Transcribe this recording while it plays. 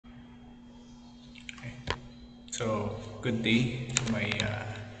So, good day to my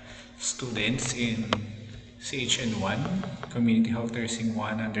students in CHN1, Community Health Nursing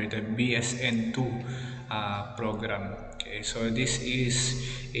 1 under the BSN2 program. Okay, so this is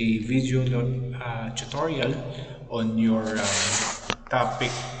a video tutorial on your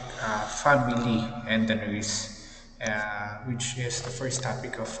topic family and the nurse, which is the first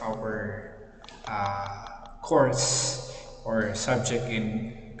topic of our course or subject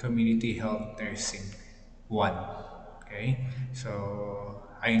in Community Health Nursing 1. Okay, so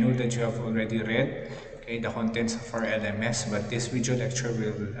I know that you have already read the contents of our LMS, but this video lecture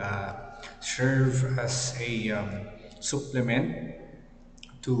will serve as a supplement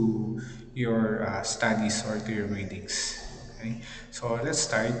to your studies or to your readings. Okay, so let's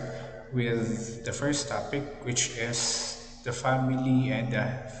start with the first topic, which is the family and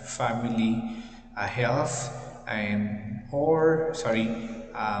the family health and or sorry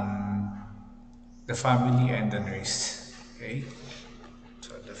the family and the nurse. Okay,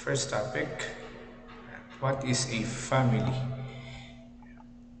 so the first topic, what is a family?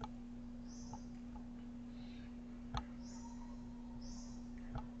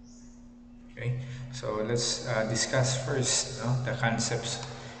 Okay, so let's discuss first the concepts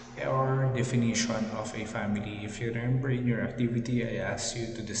or definition of a family. If you remember in your activity, I asked you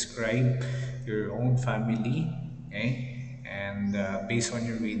to describe your own family, okay, and based on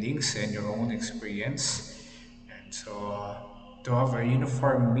your readings and your own experience, and so to have a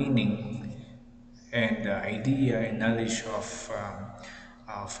uniform meaning and idea and knowledge of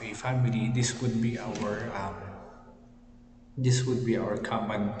a family, this would be our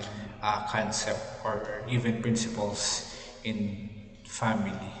common concept or even principles in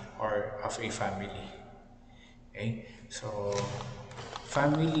family or of a family. Okay, so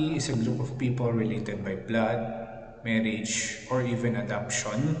family is a group of people related by blood, marriage, or even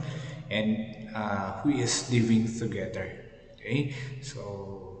adoption, and who is living together. Okay,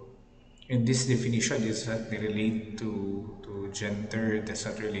 so in this definition, it does not relate to gender, it does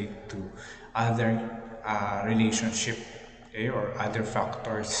not relate to other relationship, okay, or other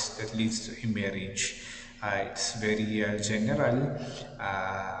factors that leads to a marriage. It's very general.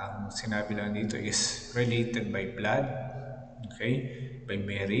 Ang sinabi lang dito is related by blood, okay, by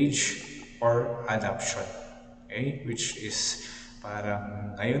marriage, or adoption. Okay, which is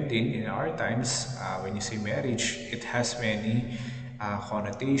parang ngayon din in our times, when you say marriage, it has many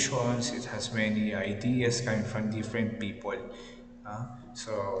connotations, it has many ideas coming from different people.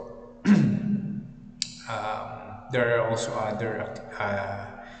 So there are also other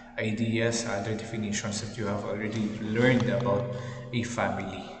ideas, other definitions that you have already learned about a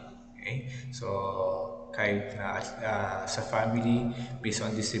family. Okay? So, kahit na sa family, based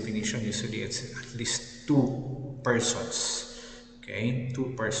on this definition, usually it's at least two persons. Okay?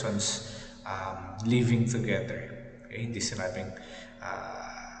 Two persons living together. Okay? Hindi sinabing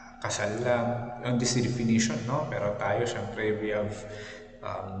kasal lang. On this definition, no? Pero tayo, syempre, we have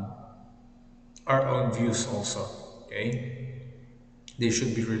um, our own views also. Okay? They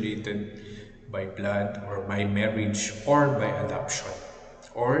should be related by blood or by marriage or by adoption.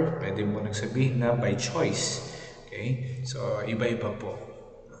 Or pwede mo nagsabihin na by choice. Okay? So, iba-iba po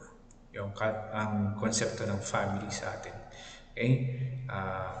yung ang konsepto ng family sa atin. Okay?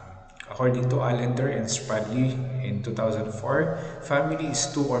 According to Allender and Spradley in 2004, family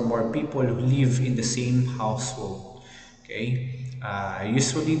is two or more people who live in the same household. Okay?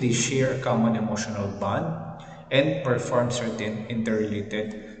 Usually, they share a common emotional bond and perform certain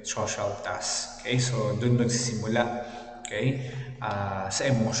interrelated social tasks. Okay? So, dun nagsisimula. Okay? Sa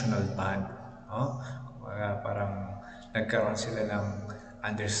emotional bond. No? Parang nagkaroon sila ng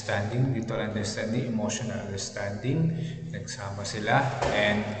understanding, mutual understanding, emotional understanding, nagsama sila,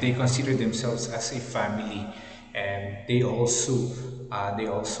 and they consider themselves as a family, and they also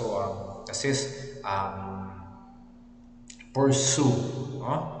assist pursue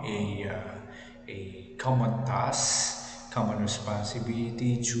a common task, common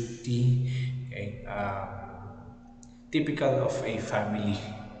responsibility, duty, okay, typical of a family.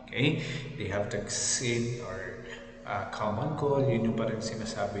 Okay? They have the same or common goal. Yun yung parang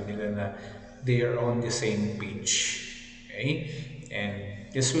sinasabi nila na they are on the same page. Okay?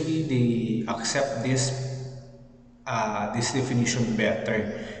 And usually they accept this definition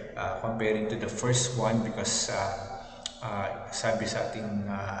better comparing to the first one because sabi sa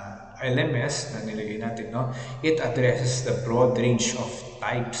ating LMS na nilagay natin, no, it addresses the broad range of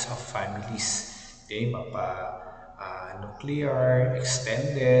types of families. Okay, nuclear,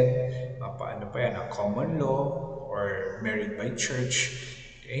 extended, ano pa yan, a common law, or married by church.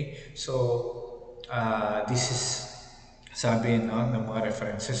 Okay, so this is Sabi ng mga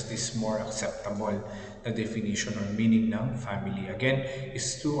references, is more acceptable na definition or meaning ng family. Again,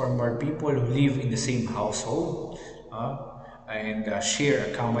 is two or more people who live in the same household and share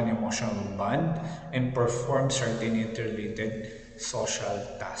a common emotional bond and perform certain interrelated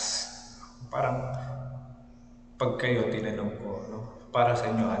social tasks. Parang pag kayo tinanong ko, no, para sa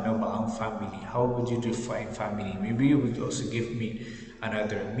inyo, ano ba ang family? How would you define family? Maybe you would also give me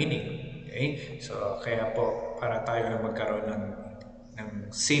another meaning. Okay? So, kaya po, para tayo ay magkaroon ng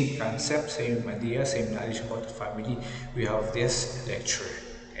same concept, same idea, same knowledge about the family, we have this lecture.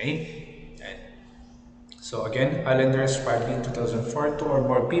 Okay? And so again, Islanders partly in 2004, two or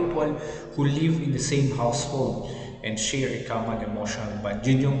more people who live in the same household and share a common emotional bond.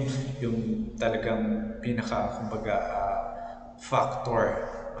 Yun yung talagang pinaka, kumbaga,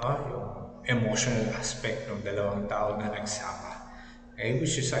 factor, no? Yung emotional aspect ng dalawang tao na nagsama. Okay?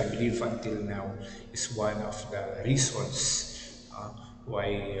 Which is, I believe, until now, is one of the reasons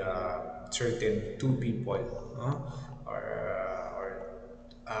why certain two people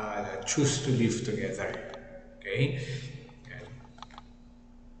choose to live together. Okay? And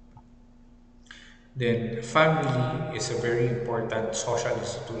then family is a very important social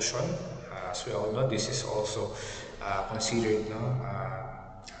institution. As we all know, this is also considered, no,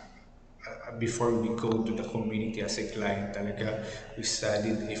 before we go to the community as a client talaga, we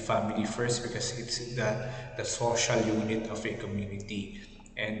studied a family first because it's the social unit of a community.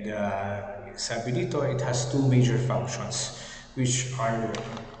 And sabi dito, it has two major functions which are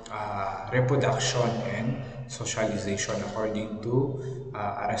reproduction and socialization according to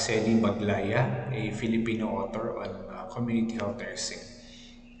Araceli Baglaya, a Filipino author on community health nursing.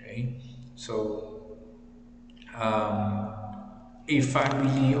 Okay? So, um, a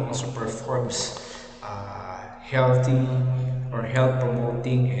family also performs healthy or health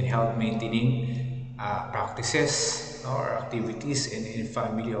promoting and health maintaining practices or activities, and in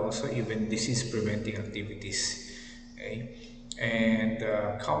family also even disease preventing activities. Okay? And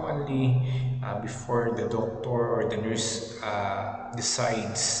commonly, before the doctor or the nurse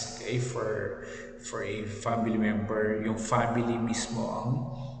decides, okay, for a family member, yung family mismo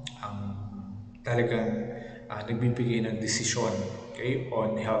ang talagang nagbibigay ng desisyon, okay,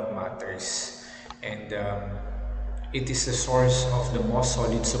 on health matters. And it is the source of the most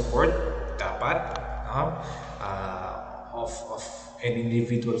solid support dapat of an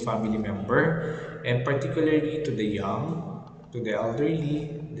individual family member, and particularly to the young, to the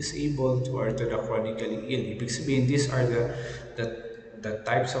elderly, disabled, or to the chronically ill. Ibig sabihin, these are the, the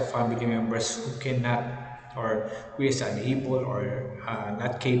types of family members who cannot or who is unable or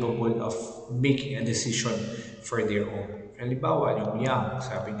not capable of making a decision for their own. Halimbawa, yung young,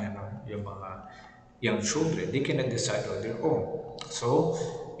 sabi niya, no, yung mga young children, they cannot decide on their own. So,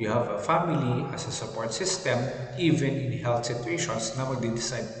 you have a family as a support system, even in health situations, na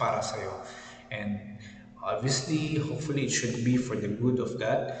magde-decide para sa'yo. And obviously, hopefully, it should be for the good of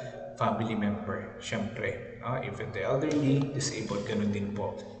that family member. Siyempre, even the elderly, disabled, ganun din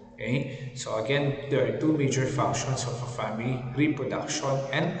po. Okay? So again, there are two major functions of a family: reproduction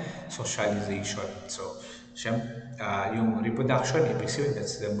and socialization. So, yung reproduction, ibig sabihin,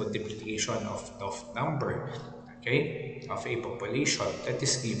 that's the multiplication of number, okay, of a population. That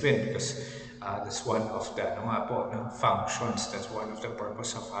is given because that's one of the ano nga po, no, functions. That's one of the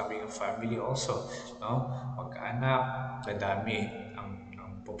purpose of having a family also. No? Magkaanak, dadami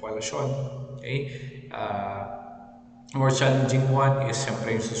ang populasyon. Okay? More challenging one is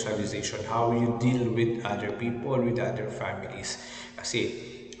siyempre yung socialization. How you deal with other people, with other families. Kasi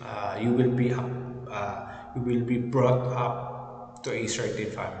you will be brought up to a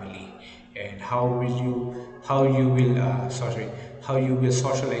certain family, and how you will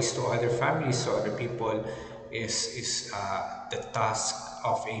socialize to other families, to other people, is the task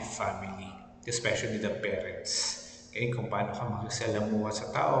of a family, especially the parents. Okay, kung paano ka makisalamuha sa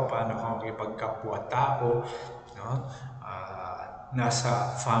tao, paano ka makipagkapwa-tao, no?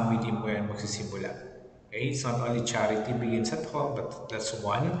 Nasa family mo yan magsisimula. Okay, it's not only charity begins at home, but that's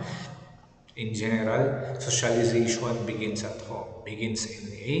one. In general, socialization begins at home, begins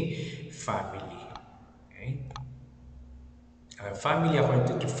in a family. Okay? Family,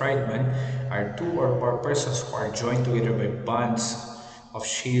 according to Friedman, are two or more persons who are joined together by bonds of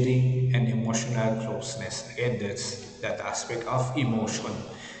sharing and emotional closeness. Again, that's that aspect of emotion.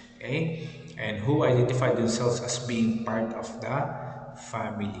 Okay? And who identify themselves as being part of the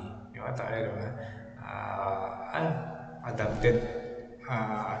family. Di ba tayo, adopted,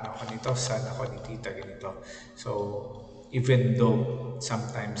 ano ko nito, son ako ni tita, ganito. So, even though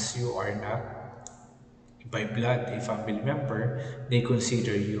sometimes you are not by blood a family member, they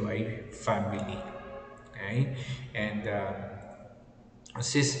consider you a family. Okay? And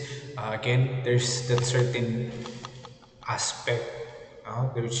since again, there's that certain aspect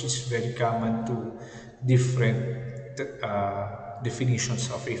which is very common to different definitions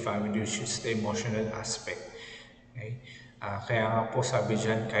of a family, which is the emotional aspect. Okay? Kaya nga po sabi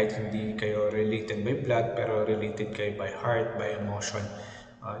dyan, kahit hindi kayo related by blood, pero related kayo by heart, by emotion,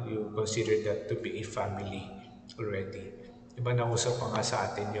 you consider that to be a family already. Diba nausap pa nga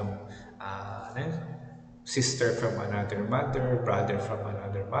sa atin yung ano yun? Sister from another mother, brother from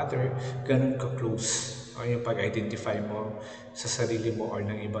another mother, ganun ka-close. O yung pag-identify mo sa sarili mo or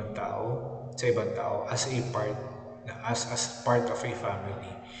ng ibang tao, sa ibang tao as a part, as part of a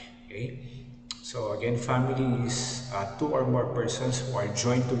family. Okay? So again, family is two or more persons who are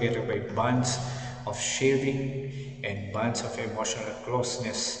joined together by bonds of sharing and bonds of emotional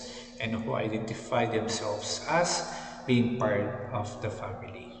closeness and who identify themselves as being part of the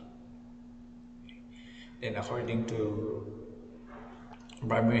family. Then according to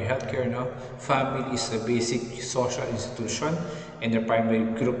primary healthcare, no, family is the basic social institution and the primary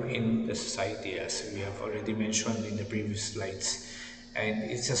group in the society, as we have already mentioned in the previous slides. And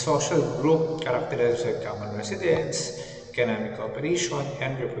it's a social group characterized by common residence, economic cooperation,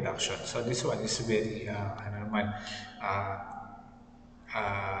 and reproduction. So this one is very, ano naman,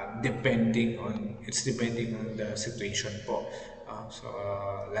 depending on the situation po.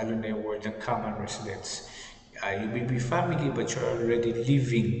 Lalo na yung word ng common residence. You may be family but you're already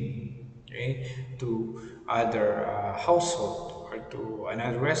living, okay, to other household or to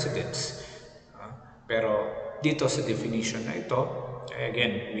another residence. Pero dito sa definition na ito,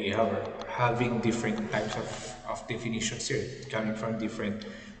 again, we have having different types of definitions here coming from different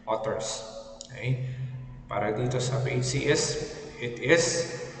authors. Okay? Para dito sa PHCS, it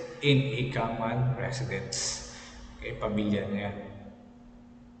is in a common residence. Okay, pamilya na yan.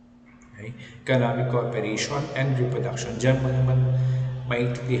 Okay? Economic cooperation and reproduction. Diyan mo naman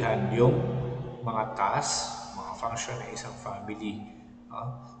maintindihan yung mga task, mga function ng isang family.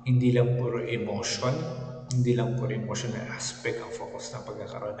 Hindi lang puro emotion, hindi lang puro emotional aspect ang focus ng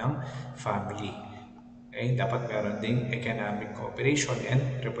pagkakaroon ng family. Okay? Dapat meron ding economic cooperation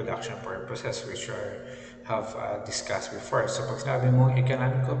and reproduction purposes which are have discussed before. So pag sinabi mo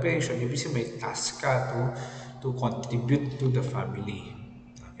economic cooperation, ibig sabihin may task ka to contribute to the family.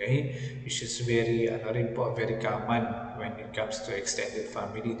 Okay? Which is very, ano rin po, very common when it comes to extended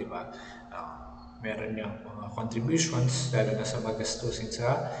family, di ba? Meron yung mga contributions, lalo na sa magastusin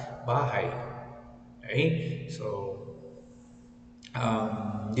sa bahay. Okay? So,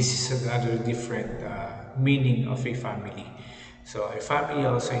 this is another different meaning of a family. So a family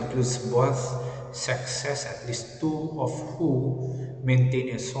also includes both sexes, at least two of who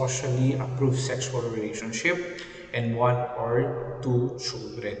maintain a socially approved sexual relationship, and one or two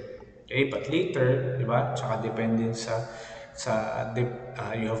children. Okay, but later, di ba, tsaka depende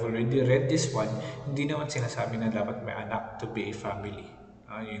you have already read this one, hindi naman sinasabi na dapat may anak to be a family.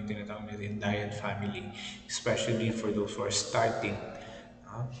 Yung tinatawag natin diet family, especially for those who are starting.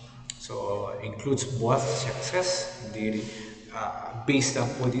 So, includes both sexes. Hindi, based lang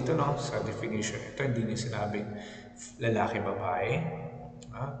po dito no, sa definition ito, hindi niya sinabing lalaki-babae.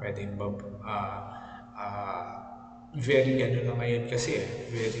 Pwedeng uh, very ano na ngayon kasi,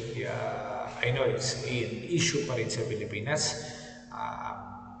 very, I know it's an issue pa rin sa Pilipinas.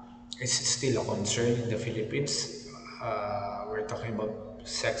 It's still a concern in the Philippines. We're talking about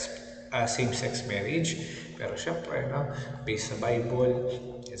same-sex marriage. Pero syempre, no, based sa Bible,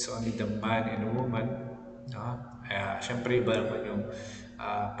 it's only the man and a woman. No? Syempre, iba naman yung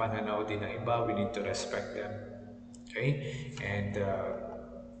pananaw din ng iba. We need to respect them. Okay? And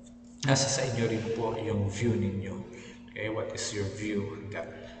nasa sa inyo rin po yung view ninyo. Okay? What is your view on that?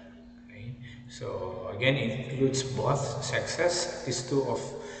 Okay? So, again, it includes both sexes. These two of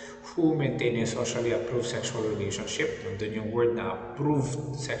who maintain a socially approved sexual relationship. Nandun yung word na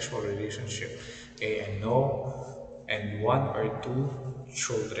approved sexual relationship. Okay, and one or two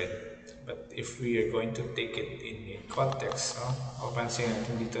children. But if we are going to take it in a context, papansin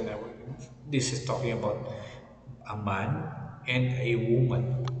natin dito na this is talking about a man and a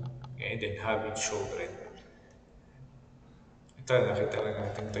woman. Okay, then having children. Ito, nakita lang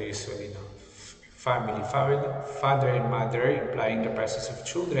natin ito usually, no? Family, father and mother, implying the presence of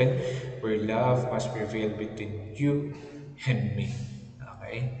children, where love must prevail between you and me.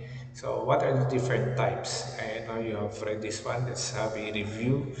 Okay? So, what are the different types? I know you have read this one. Let's have a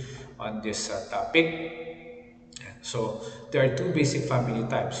review on this topic. So, there are two basic family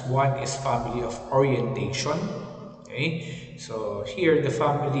types. One is family of orientation. Okay? So, here the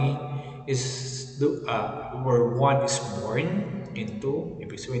family is where one is born. into,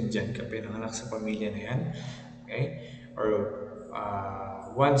 ibig sabihin dyan ka pinanganak sa pamilya na yan. Okay? Or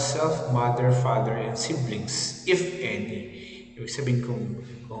oneself, mother, father, and siblings, if any. Ibig sabihin kung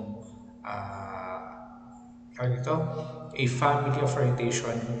tawag ito, a family of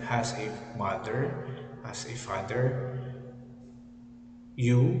orientation has a mother, has a father,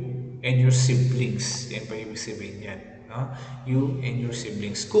 you and your siblings. Yan pa ibig sabihin yan. No? You and your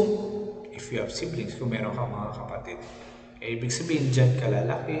siblings. If you have siblings, kung meron kang mga kapatid. Ibig sabihin dyan ka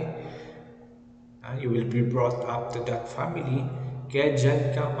lalaki, you will be brought up to that family, kaya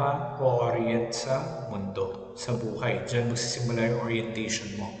dyan ka ma-orient sa mundo, sa buhay. Dyan magsisimula yung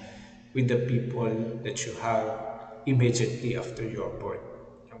orientation mo with the people that you have immediately after you are born.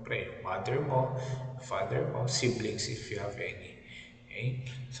 Siyempre, yung mother mo, father mo, siblings if you have any. Okay?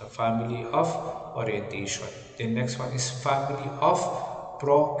 So, family of orientation. The next one is family of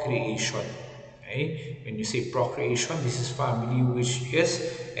procreation. Okay? When you say procreation, this is family which is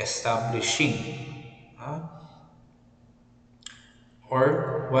establishing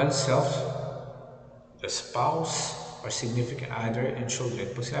or oneself, the spouse, or significant other and children.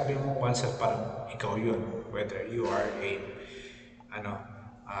 Pag sinabi mo oneself, parang ikaw yun. Whether you are a, ano,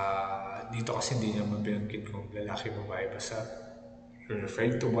 dito kasi hindi naman binanggit kung lalaki, babae, basta you're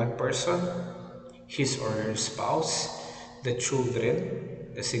referring to one person, his or her spouse, the children,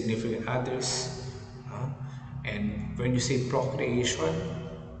 the significant others. And when you say procreation,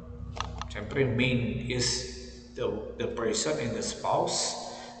 siyempre, main is the person and the spouse.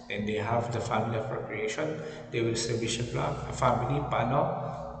 And they have the family of procreation. They will establish a family. Paano?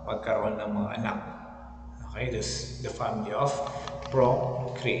 Pagkaroon ng mga anak. Okay, this the family of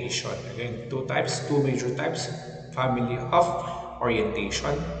procreation. Again, two major types. Family of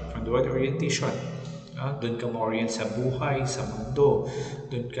orientation. From the word orientation. Doon ka ma-orient sa buhay, sa mundo.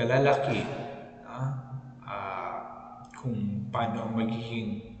 Doon ka lalaki. Kung paano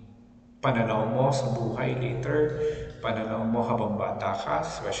magiging pananaw mo sa buhay later, pananaw mo habang bata ka,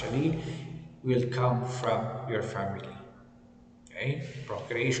 especially, will come from your family. Okay?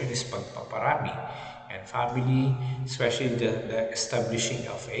 Procreation is pagpaparami. And family, especially the establishing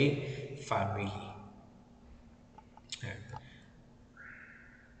of a family. Yeah.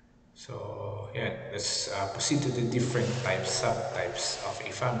 So, yeah, let's proceed to the different subtypes of a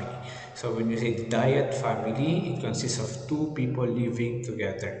family. So, when you say dyad family, it consists of two people living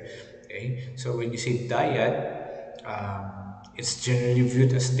together. Okay? So, when you say dyad, it's generally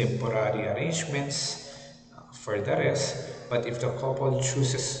viewed as temporary arrangements for the rest. But if the couple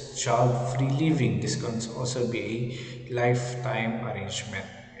chooses child-free living, this can also be a lifetime arrangement.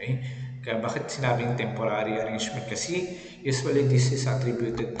 Okay? Kaya bakit sinabing temporary arrangement? Kasi usually this is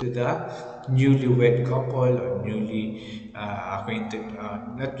attributed to the newlywed couple or newly acquainted,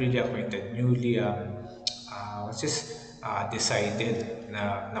 not really acquainted, newly what's this, decided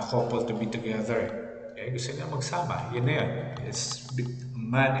na couple to be together. Okay? Gusto nila magsama. Yun na yun. It's a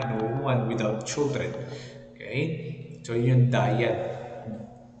man and a woman without children. Okay? So yun dyad.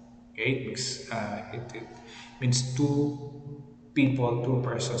 Okay? It means two people, two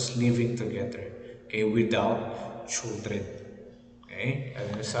persons living together. Okay? Without children. Okay?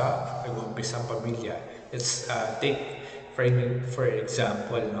 Ano sa nag-umpisang pamilya. Let's take for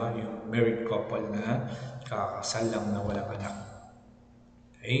example, no, yung married couple na kakasal lang na walang anak.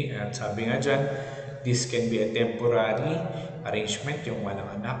 Okay? At sabi nga dyan, this can be a temporary arrangement, yung walang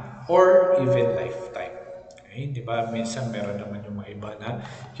anak, or even lifetime. Okay? Di ba? Minsan meron naman yung mga iba na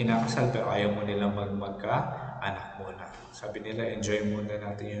kinakasal pero ayaw mo nilang magka-anak muna. Sabi nila, enjoy muna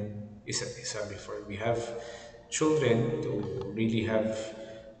natin yung isa't isa before we have children to really have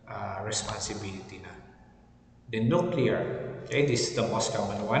responsibility na. The nuclear, okay, this is the most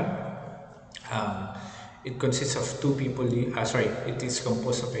common one. It consists of two people, it is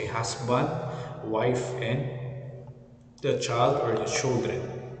composed of a husband, wife, and the child or the children.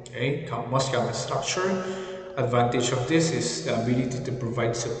 Okay, most common structure. Advantage of this is the ability to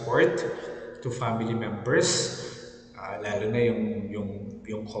provide support to family members, lalo na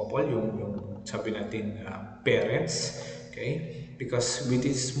yung couple, yung sabi natin parents. Okay, because with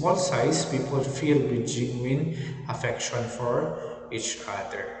this small size, people feel with genuine affection for each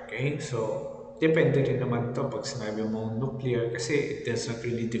other. Okay, so depende rin naman to pag sinabi mong nuclear kasi it does not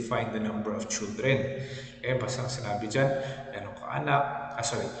really define the number of children. Eh, basta sinabi dyan, meron ka anak,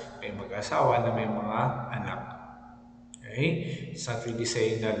 may mag-asawa na may mga anak. Okay? It's not really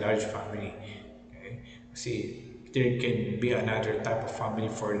saying na large family. Okay? Kasi there can be another type of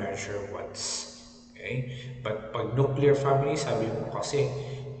family for larger ones. Okay? But pag nuclear family, sabi mo kasi,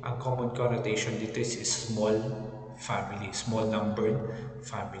 ang common connotation dito is small family, small numbered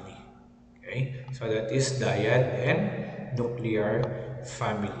family. Okay? So that is dyad and nuclear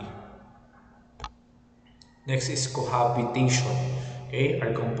family. Next is cohabitation. Okay,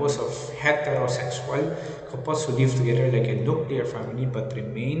 are composed of heterosexual couples who live together like a nuclear family but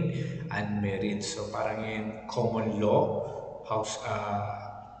remain unmarried. So parang in common law,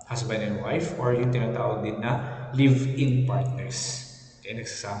 husband and wife, or yung tinatawag din na live-in partners. Okay,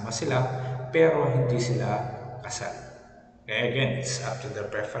 nagsasama sila pero hindi sila kasal. Okay, again, it's up to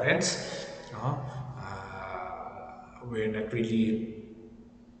their preference. No? We're not really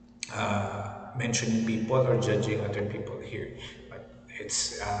mentioning people or judging other people here, but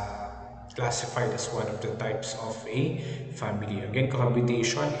it's classified as one of the types of a family. Again,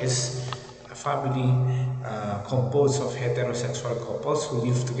 cohabitation is a family composed of heterosexual couples who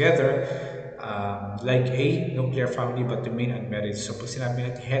live together like a nuclear family but remain unmarried. So pag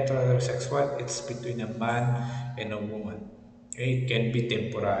sinabi natin heterosexual, it's between a man and a woman. Okay? It can be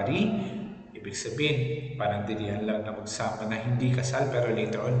temporary. Ibig sabihin, parang dilihan lang na magsama na hindi kasal pero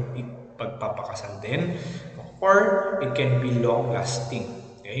later on pagpapakasal din. Or it can be long lasting.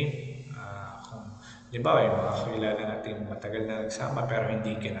 Okay? Kung di ba, yung mga kakilala natin matagal na nagsama pero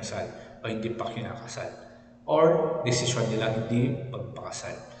hindi kinasal o hindi pa kinakasal. Or decision nilang hindi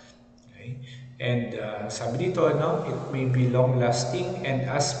magpakasal. Okay? And sabi dito, no, it may be long-lasting and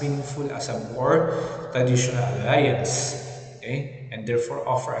as meaningful as a more traditional alliance. Okay? And therefore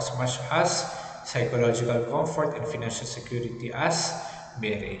offer as much as psychological comfort and financial security as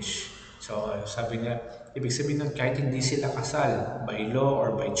marriage. So sabi niya, ibig sabihin nun kahit hindi sila kasal by law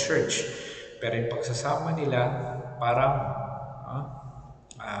or by church, pero yung pagsasama nila parang ah,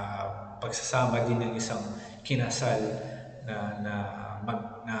 pagsasama din ng isang kinasal na, na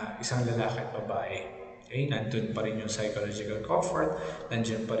isang lalaki at babae. Okay, nandun pa rin yung psychological comfort,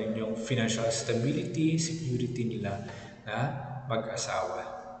 nandun pa rin yung financial stability, security nila na mag-asawa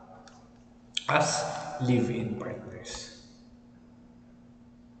as live-in partners.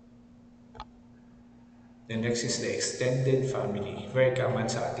 The next is the extended family. Very common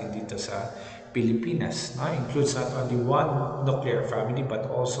sa atin dito sa Pilipinas. Includes not only one nuclear family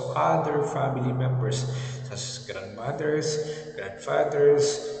but also other family members such as grandmothers,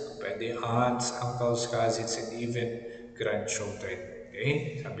 grandfathers, pwede aunts, uncles, cousins, and even grandchildren.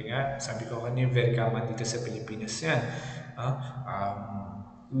 Okay? Sabi ko kanina, very common dito sa Pilipinas yan.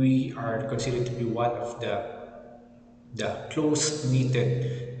 We are considered to be one of the close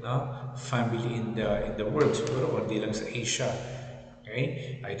knitted family in the world, siguro kundi lang sa Asia.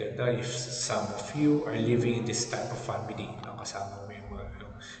 Okay, I don't know if some of you are living in this type of family, kasama mo yung mga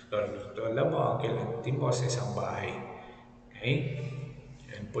lola mo, uncle, auntie mo sa isang bahay. Okay,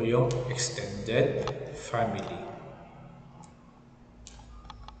 yan po yung extended family.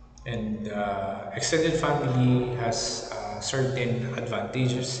 And extended family has certain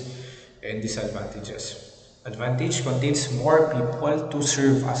advantages and disadvantages. Advantage contains more people to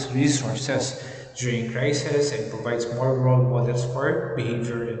serve as resources during crisis and provides more role models for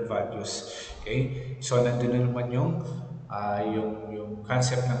behavior and values. Okay? So nandun na naman yung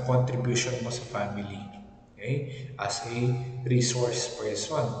concept ng contribution mo sa family. Okay? As a resource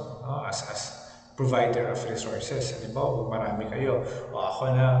person, no? As provider of resources. Halimbawa, marami kayo. O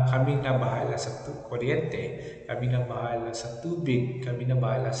ako na, kami na bahala sa kuryente, kami na bahala sa tubig, kami na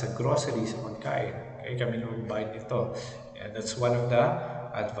bahala sa grocery, sa pagkain. Okay, kami na magbayad nito. And that's one of the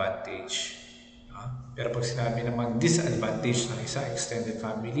advantage. Pero pag sinabi naman disadvantage ng isang extended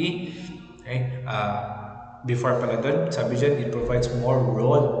family, okay, before pala doon, sabi dyan, it provides more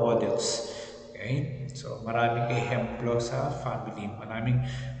role models. Okay? So, maraming ehemplo sa family. Maraming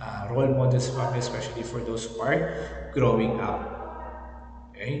role models sa family, especially for those who are growing up.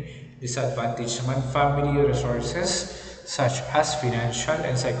 Okay? Disadvantage naman, family resources such as financial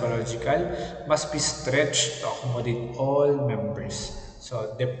and psychological must be stretched to accommodate all members.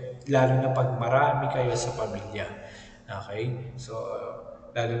 So, lalo na pag marami kayo sa pamilya. Okay? So,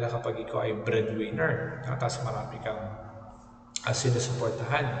 lalo na kapag ikaw ay breadwinner, tapos marami kang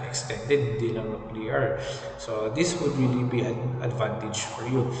sinusuportahan, extended, hindi lang nuclear. So this would really be an advantage for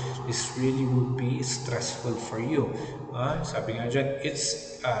you. This really would be stressful for you. Sabi nga dyan,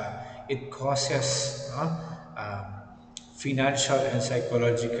 it causes financial and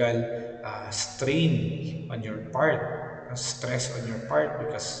psychological strain on your part, stress on your part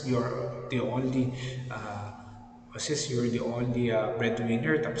because you're the only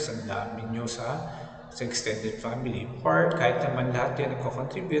breadwinner tapos ang dami nyo sa extended family. Or kahit naman lahat yan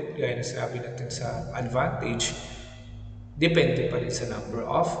nagko-contribute, gaya na sabi natin sa advantage, depende pa rin sa number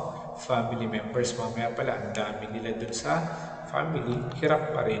of family members. Mamaya pala, ang dami nila dun sa family,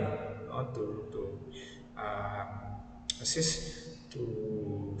 hirap pa rin assist to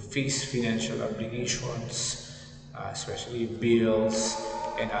face financial obligations, especially bills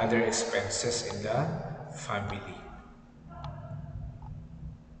and other expenses in the family.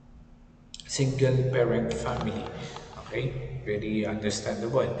 Single parent family. Okay, very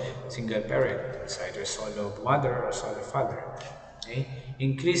understandable. Single parent, it's either solo mother or solo father. Okay,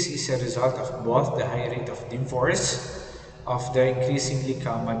 increase is a result of both the high rate of divorce, of the increasingly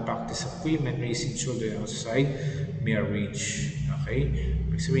common practice of women raising children outside marriage. Okay,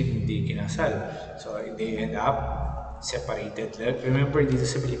 ibig sabihin hindi kinasal. So they end up separated. Like, remember dito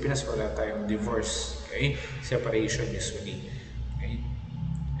sa Pilipinas wala tayong divorce. Okay, separation usually. Okay,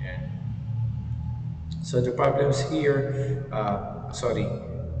 and so the problems here,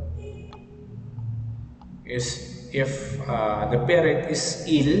 is if the parent is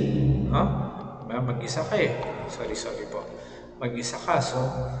ill, mag-isa ka eh. Sorry po. Mag-isa ka, so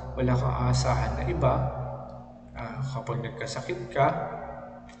wala kang aasahan na iba. Kapag nagkasakit ka,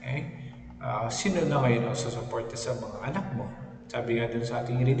 sino na ngayon ang susuporta sa mga anak mo? Sabi nga dun sa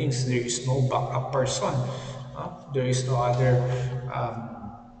ating readings, there is no backup person. There is no other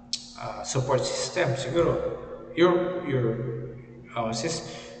support system. Siguro, your sis,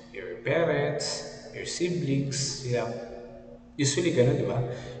 your parents, your siblings, sila, usually ganun, di ba?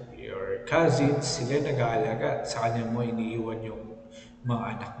 Your cousins, sila nag-aalaga. Sa kanya mo iniiwan yung mga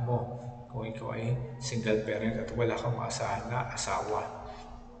anak mo. Kung ikaw ay single parent at wala kang maasahan na asawa.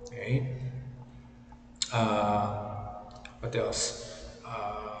 Okay? What else?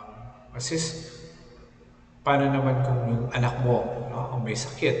 Kasi paano naman kung yung anak mo, no, ang may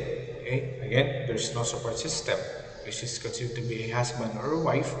sakit? Okay? Again, there's no support system, which is considered to be a husband or a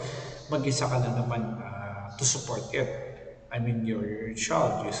wife. Mag-isa ka na naman to support it. I mean, your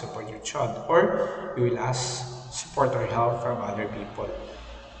child, you support your child. Or you will ask support or help from other people.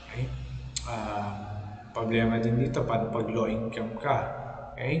 Okay? Problema din dito, paano pag low income ka?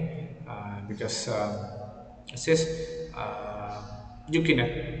 Okay? Because says you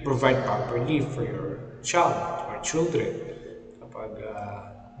cannot provide properly for your child or children kapag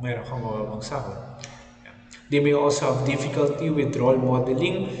mayroon kang mababang sahod. Yeah. They may also have difficulty with role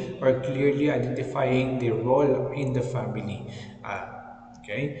modeling or clearly identifying their role in the family.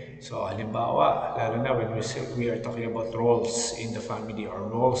 Okay? So, halimbawa, lalo na when we are talking about roles in the family or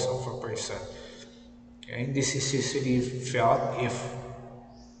roles of a person. Okay? This is usually felt if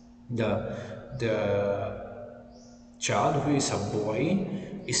the child who is a boy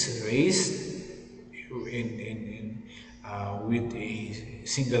is raised with a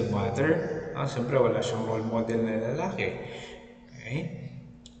single mother, siyempre wala siyang role model na lalaki. Okay?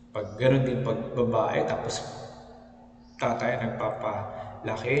 Pag ganun din pag babae, tapos tatay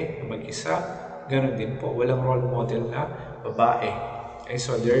nagpapalaki mag-isa, ganun din po, walang role model na babae. Okay?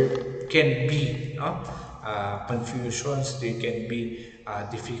 So there can be confusions, there can be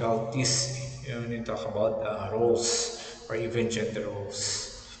difficulties when you talk about roles or even gender roles.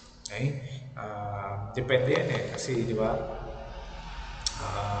 Okay? Depende yan eh. Kasi di ba,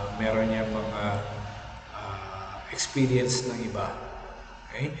 meron niya mga experience ng iba.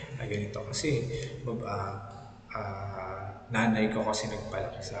 Okay? Na ganito kasi, nanay ko kasi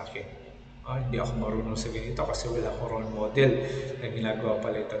nagpalaki sa akin. Hindi ako marunong sa ganito kasi wala akong role model na ginagawa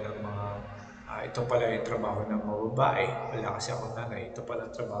pala ito ng mga ito pala yung trabaho ng mga babae. Wala kasi akong nanay. Ito pala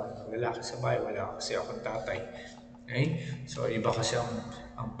ang trabaho ng lalaki sa bahay. Wala kasi akong tatay. Okay? So, iba kasi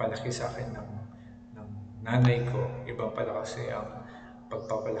ang palaki sa akin ng nanay ko. Iba pala kasi ang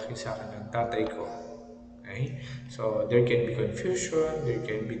pagpapalaki sa akin ng tatay ko. Okay? So, there can be confusion, there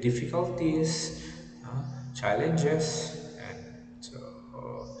can be difficulties, challenges, and so,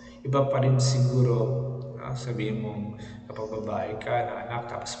 iba pa rin siguro, sabihin mong kapag babae ka na anak,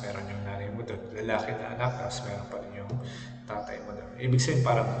 tapos meron yung nanay mo doon, lalaki na anak, tapos meron pa rin yung tatay mo doon. Ibig sabihin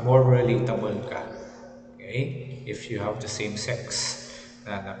parang more relatable ka. Okay? If you have the same sex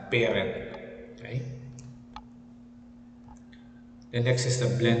na parent. Okay? The next is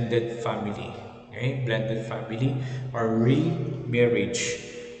the blended family. Okay? Blended family or remarriage.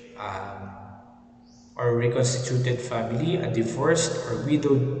 Or reconstituted family, a divorced or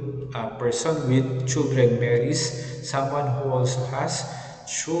widowed person with children marries someone who also has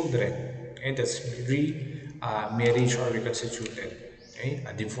children. Okay? That's remarriage or reconstituted. Okay?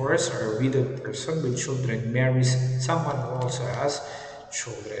 A divorced or widowed person with children marries someone who also has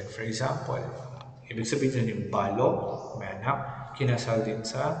children. For example, ibig sabihin yung balo, may anak, kinasal din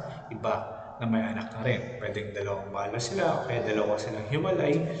sa iba na may anak na rin. Pwedeng dalawang balo sila o kaya dalawa silang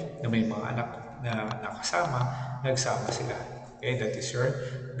hiwalay na may mga anak na nakasama, nagsama sila. Okay, that is your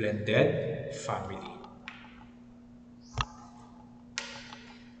blended family.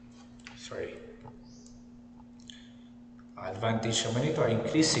 Sorry. Advantage naman ito,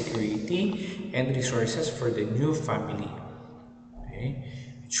 increased security and resources for the new family. Okay?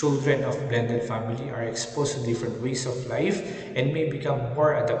 Children of blended family are exposed to different ways of life and may become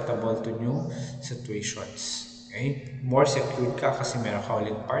more adaptable to new situations. Okay? More secured ka kasi meron ka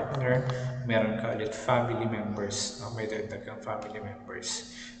ulit partner, meron ka ulit family members, no? May dagdag kang family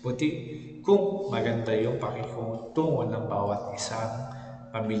members. Buti kung maganda yung pakikitungo ng bawat isang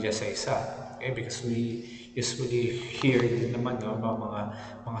pamilya sa isa. Okay? Because we usually hear din naman no,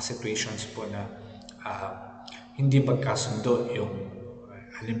 mga situations po na hindi magkasundo yung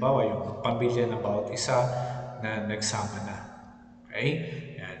halimbawa yung pamilya ng bawat isa na nagsama na. Okay?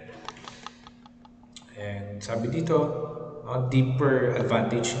 Yan. And sabi dito, no, deeper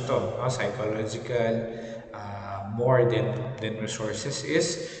advantage ito, no, psychological, more than resources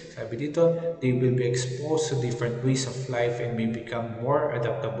is, sabi dito, they will be exposed to different ways of life and may become more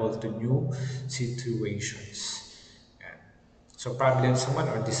adaptable to new situations. Yan. So problems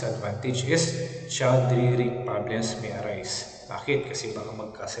naman or disadvantage is child rearing problems may arise. Bakit? Kasi baka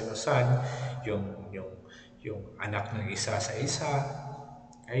magkaselosan yung anak ng isa sa isa,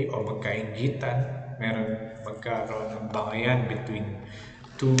 okay? O magkaingitan, meron magkaroon ng bangayan between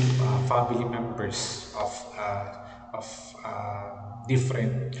two family members of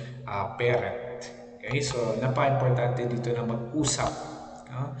different parent. Okay? So, napaka-importante dito na mag-usap,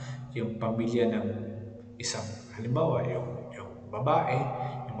 no? Yung pamilya ng isang, halimbawa, yung babae,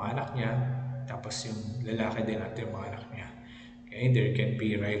 yung mga anak niya, tapos yung lalaki din at yung mga anak niya. Okay, there can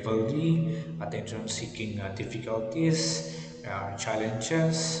be rivalry, attention-seeking difficulties,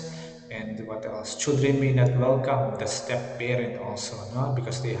 challenges, and what else? Children may not welcome the step-parent also, no?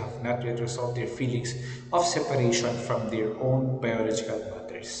 Because they have not yet resolved their feelings of separation from their own biological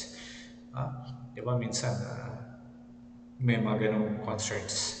mothers. Di ba minsan, may mga ganong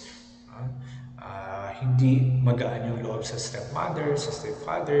concerns. Hindi magaan yung loob sa stepmother, sa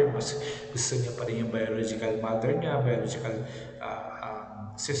stepfather, mas gusto niya pa rin yung biological mother niya, biological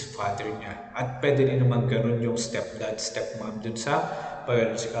sis father niya. At pwede rin naman ganun yung stepdad, stepmom dun sa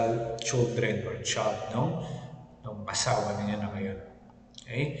biological children or child ng asawa niya na ngayon.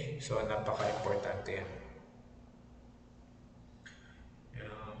 Okay? So, napaka-importante yan.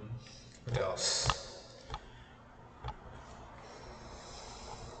 What else?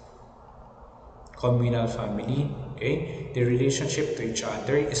 Communal family, okay? The relationship to each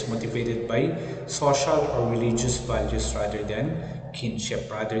other is motivated by social or religious values rather than kinship,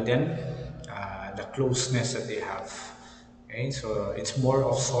 rather than the closeness that they have. Okay? So it's more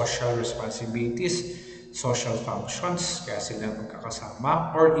of social responsibilities, social functions, kaya sila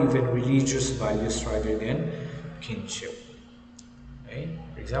magkakasama, or even religious values rather than kinship. Okay?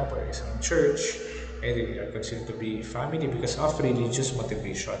 For example, isang church, they are considered to be family because of religious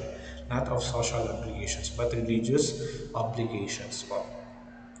motivation, not of social obligations, but religious obligations po.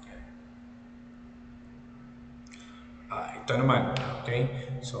 Ito naman, okay?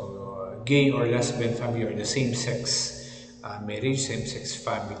 So, gay or lesbian family or the same-sex marriage, same-sex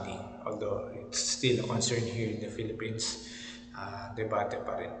family. Although it's still a concern here in the Philippines, debate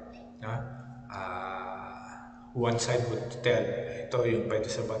pa rin. One side would tell, ito yung pwede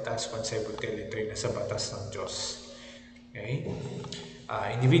sa batas, one side would tell, ito yung nasa batas ng Diyos. Okay?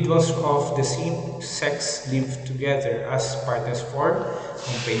 Individuals of the same sex live together as partners for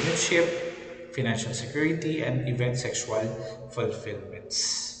companionship, financial security, and even sexual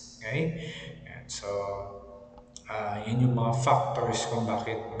fulfillments. Okay? And so, yun yung mga factors kung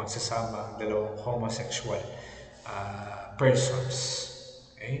bakit magsasama ang dalawang homosexual persons.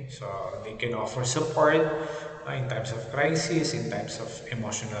 Okay? So, they can offer support in times of crisis, in times of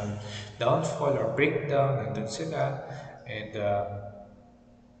emotional downfall or breakdown, nandun sila. And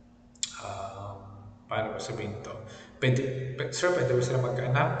paano ba sabihin to? Sir, pwede ba sila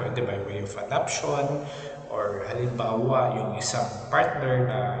magkaanak? Pwede by way of adoption, or halimbawa yung isang partner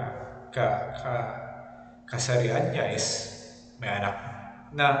na ka, ka, kasarian niya is may anak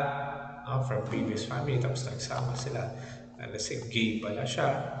na from previous family, tapos nagsama sila. Let's say gay pala siya,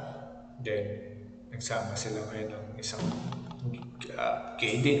 then nagsama sila ngayon ng isang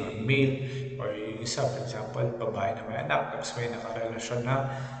gay din or male, or yung isa, for example, babae na may anak, tapos may nakarelasyon na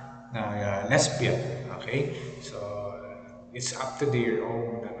lesbian. Okay? So, it's up to their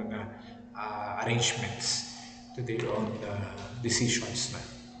own arrangements, to their own decisions na.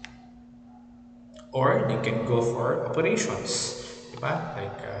 Or they can go for operations, diba?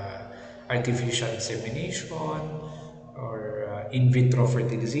 Like artificial insemination or in vitro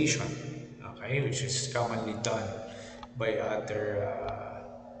fertilization, okay, which is commonly done by other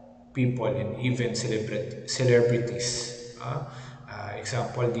people and even celebrities.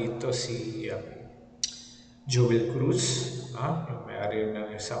 Example dito si Joel Cruz, yung may-ari ng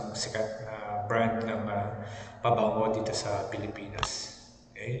isang sikat na brand ng pabango dito sa Pilipinas.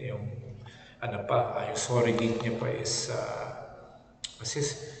 Okay, yung ano pa, yung origin niya pa is kasi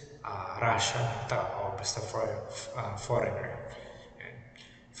Russian tao, basta foreigner. Yan.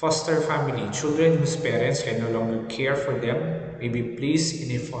 Foster family, children whose parents can no longer care for them may be placed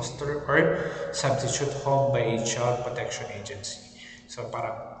in a foster or substitute home by a child protection agency. So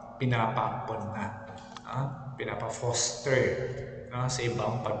parang pinapaampon na, pinapa-foster sa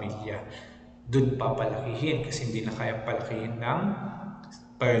ibang pamilya. Doon papalakihin kasi hindi na kayang palakihin ng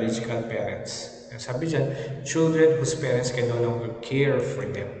biological parents. Ang sabi dyan, children whose parents can no longer care for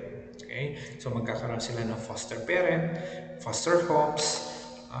them. Okay? So magkakaroon sila ng foster parent, foster homes,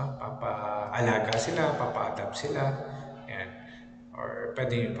 papa-alaga sila, papa-adapt sila. Yan. Or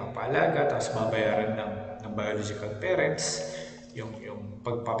pwede yung papaalaga, tapos babayaran ng biological parents yung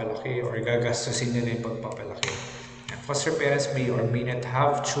pagpapalaki or gagastusin nila yung pagpapalaki. And foster parents may or may not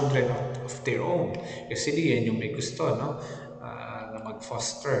have children of their own. Kasi yan yung may gusto, no? Na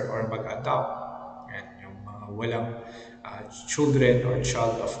mag-foster or mag-adopt. Yan, yung mga walang children or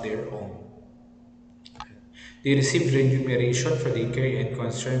child of their own. They receive remuneration for the care and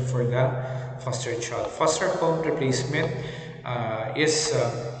concern for the foster child. Foster home replacement is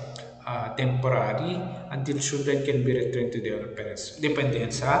temporary until children can be returned to their parents. Depende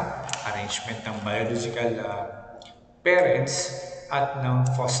yan sa arrangement ng biological parents at ng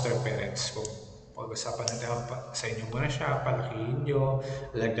foster parents. Kung pag-usapan natin sa inyo muna siya, palakihin nyo,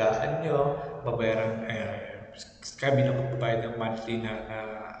 alagaan nyo, babayaran, kami na magbabayad ng monthly na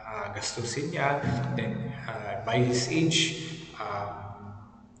gastusin niya. Then, by his age,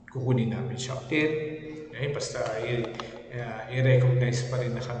 kukunin namin siya ulit. Basta i-recognize pa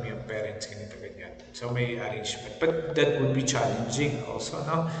rin na kami yung parents, ganito, ganyan. So, may arrangement. But that would be challenging also,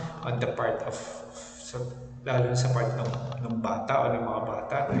 no? On the part of, so, lalo sa part ng bata o ng mga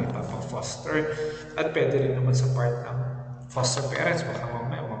bata na ipapang-foster. At pwede rin naman sa part ng foster parents. Baka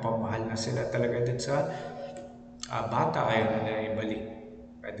mamaya mapamahal na sila talaga din sa bata, ayaw na nila ibalik.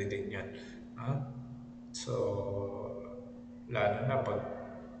 Pwede din yan. So, lalo na pag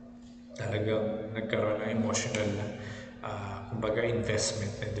talagang nagkaroon ng emotional na kumbaga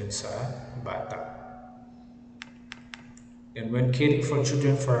investment na dun sa bata. And when caring for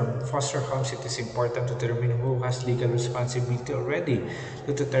children from foster homes, it is important to determine who has legal responsibility already,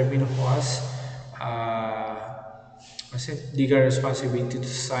 to determine who has legal responsibility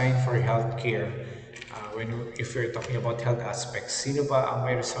to sign for health care. If you're talking about health aspects, sino ba ang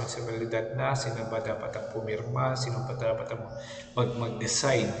may responsibilidad na? Sino ba dapat ang pumirma? Sino ba dapat ang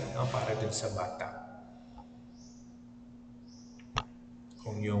mag-decide para dun sa bata?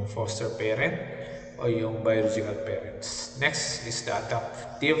 Kung yung foster parent o yung biological parents. Next is the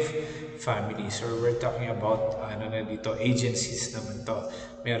adoptive family. So we're talking about ano na dito, agencies naman to.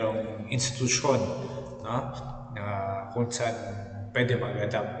 Merong institution, no? Na kung saan pwede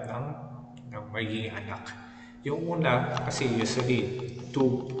mag-adopt ng magiging anak. Yung una, kasi usually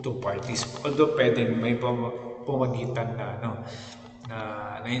two parties. Although pwedeng may pumagitan na, no,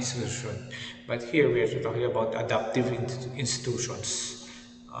 na institution. But here we are talking about adoptive institutions.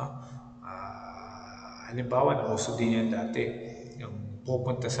 Halimbawa, nauso din yan dati. Yung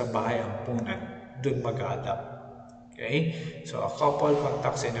pupunta sa bahay ang punan, doon mag-adapt. Okay? So, a couple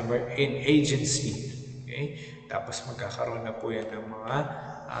contacts an agency. Okay? Tapos magkakaroon na po yan ng mga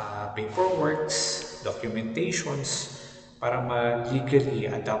paperworks, documentations, para ma-legally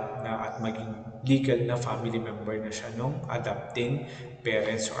adapt na at maging legal na family member na siya nung adopting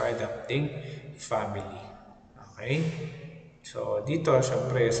parents or adopting family. Okay? So dito,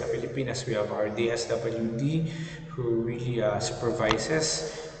 syempre sa Pilipinas, we have our DSWD who really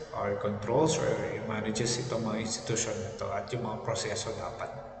supervises or controls or manages itong mga institution na to at yung mga proseso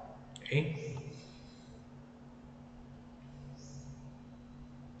dapat. Okay?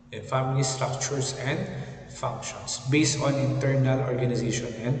 And family structures and functions based on internal organization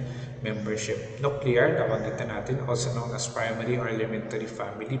and membership. Nuclear, nabanggit natin, also known as primary or elementary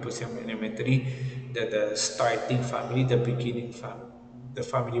family. Kasi yung elementary, the starting family, the beginning family, the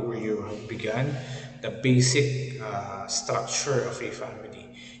family where you have begun, the basic structure of a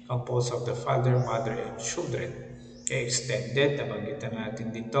family, composed of the father, mother, and children. Okay, extended, nabanggitan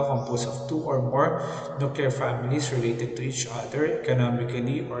natin dito, composed of two or more nuclear families related to each other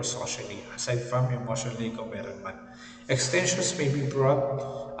economically or socially, aside from emotionally kung meron man. Extensions may be brought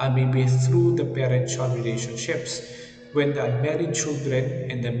maybe through the parent-child relationships when the unmarried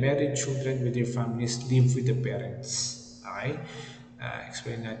children and the married children with their families live with the parents. Okay?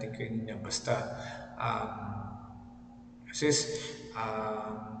 Explain natin kanina. Basta, um,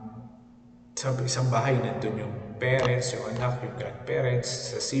 um, sa isang bahay, nandun yung parents, yung anak, yung grandparents,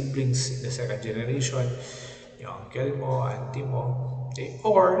 sa siblings in the second generation, yung uncle mo, auntie mo, okay?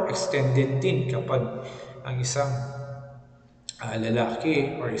 Or extended din kapag ang isang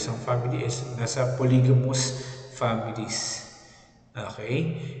lalaki or isang family is nasa polygamous families.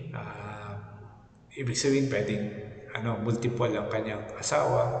 Okay? Ibig sabihin pwedeng multiple ang kanyang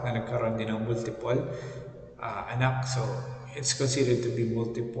asawa na nagkaroon din ng multiple anak. So, it's considered to be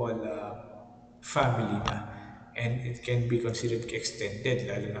multiple family na. And it can be considered extended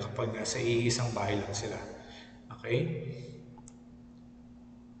lalo na kapag nasa iisang bahay lang sila. Okay?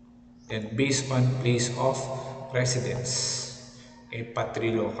 Then based on place of residence. A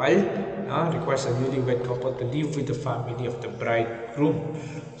patrilocal requires a newlywed couple to live with the family of the bridegroom.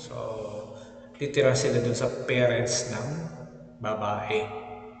 So, titira sila dun sa parents ng babae.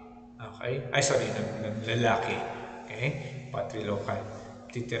 Okay? Ay, sorry, ng lalaki. Okay? Patrilocal.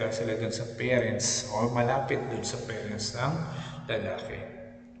 Titira sila dun sa parents or malapit dun sa parents ng lalaki.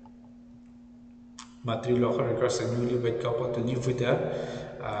 Matrilocal requires a newlywed couple to live with the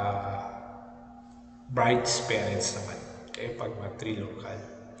bride's parents naman. Okay, pag matrilocal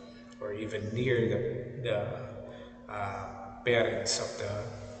or even near the parents of the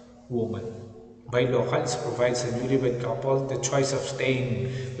woman. Bilocals provides the newlywed couple the choice of staying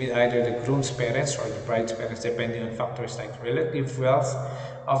with either the groom's parents or the bride's parents depending on factors like relative wealth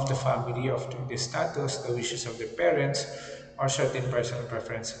of the family, of the status, the wishes of the parents, or certain personal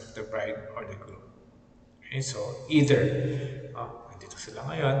preferences of the bride or the groom. Okay, so either nandito sila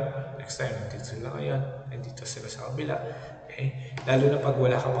ngayon, next time nandito sila ngayon, nandito sila sa kabila. Okay? Lalo na pag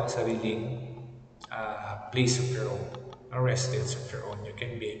wala ka pang sariling place of your own, a residence of your own. You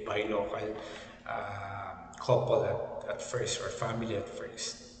can be a bi-local couple at first or family at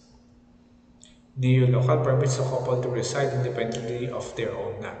first. Neo-local permits the couple to reside independently of their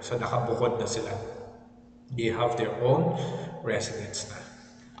own na. So nakabukod na sila. They have their own residence na.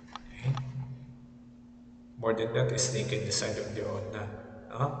 Okay? More than that is they can decide on their own na.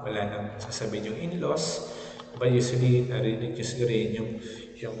 Wala nang sasabihin yung in-laws. Diba usually narinig nyo siguro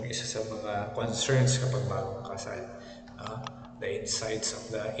yung isa sa mga concerns kapag bagong kasal. The insights of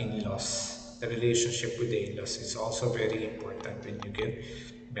the in-laws. The relationship with the in-laws is also very important when you get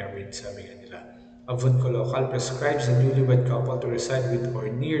married, sabi nga nila. Avuncolocale prescribes a newlywed couple to reside with or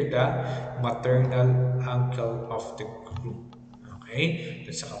near the maternal uncle of the groom. Okay?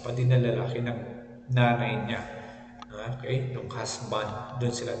 Doon sa kapatid na lalaki ng nanay niya. Okay? Yung husband,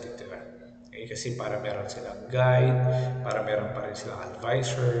 doon sila titira. Okay? Kasi para meron silang guide, para meron pa rin silang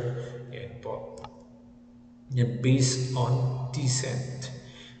advisor. Yan po. Yan based on descent.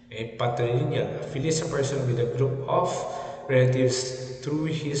 Okay? Patrilineal affiliates a person with a group of relatives through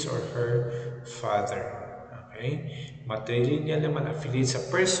his or her father. Okay? Matrilineal naman affiliates a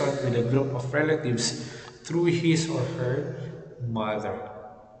person with a group of relatives through his or her mother.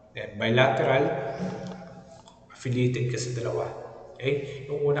 Then bilateral, affiliated ka sa dalawa. Okay?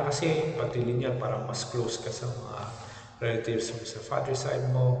 Yung una kasi, patrilineal, parang mas close ka sa mga relatives mo sa father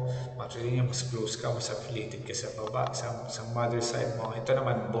side mo. Matrilineal, mas close ka, mas affiliated ka sa baba, sa mother side mo. Ito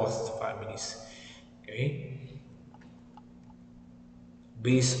naman, both families. Okay?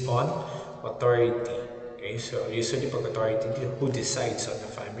 Based on authority. Okay, so usually pag authority, who decides on the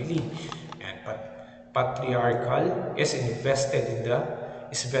family? And patriarchal is vested in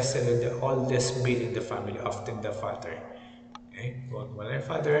the oldest male in the family, often the father. Okay, kung wala yung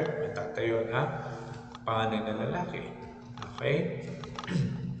father, matatayo na panganay na lalaki. Okay?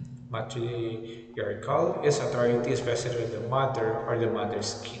 Matriarchal is authority is vested in the mother or the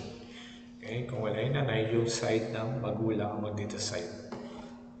mother's kin. Okay, kung wala yung nanay, yung side ng magulang ang mag-decide.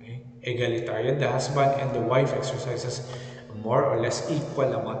 Okay. Egalitarian, the husband and the wife exercises more or less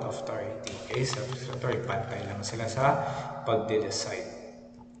equal amount of authority. Okay, sa authority, pantay lang sila sa pag-decide.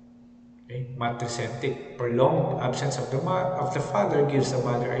 Okay. Matricentric, prolonged absence of the father gives the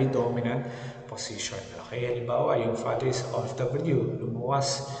mother a dominant position. Okay, halimbawa, yung father is OFW,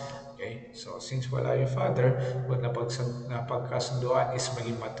 lumuwas. Okay, so since wala yung father, kung napagkasunduan is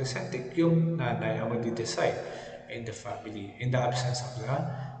maging matricentric, yung nanay ang mag-decide in the family, in the absence of the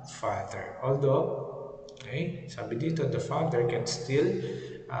father. Although, okay, sabi dito, the father can still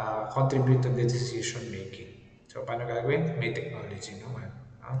contribute to the decision making. So, paano gagawin? May technology naman.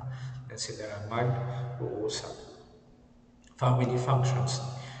 Na sila mag-uusap. Family functions.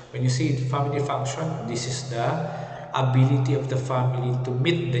 When you see family function, this is the ability of the family to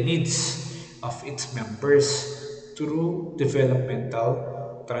meet the needs of its members through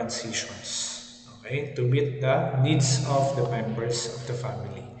developmental transitions. Okay, to meet the needs of the members of the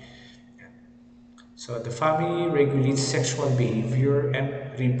family. So the family regulates sexual behavior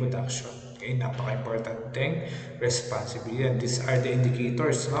and reproduction. Okay, napaka-importanting responsibility. And these are the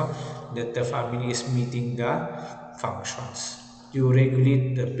indicators, no, that the family is meeting the functions. You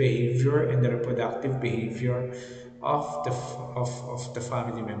regulate the behavior and the reproductive behavior of the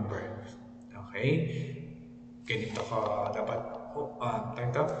family member. Okay? Ganito ka dapat,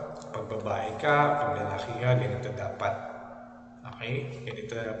 ito, pag babae ka, pag lalaki ka, ganito dapat. Okay?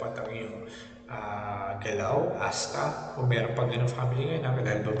 Ganito dapat ang iyong galaw, asta. Kung meron pang ganun family ngayon,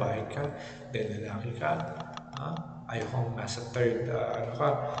 dahil babae ka, dahil lalaki ka, ah, ayaw kong nasa third, ano ka,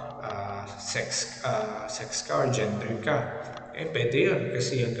 sex ka or gender ka. Eh, pwede yun.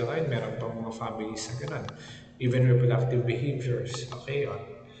 Kasi hanggang ngayon, meron pang mga families na ganun. Even reproductive behaviors. Okay, yun.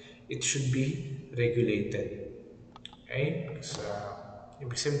 It should be regulated. Okay? So,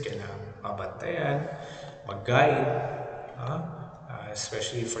 ibig sabihin, kailangan mabantayan, mag-guide,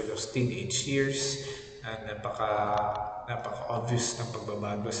 especially for those teenage years, napaka-obvious ng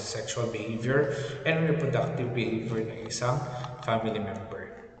pagbabago sa sexual behavior and reproductive behavior ng isang family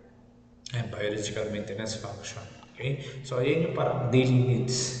member and biological maintenance function. Okay? So, ayan yung parang daily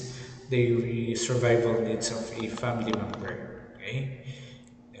needs, daily survival needs of a family member. Okay?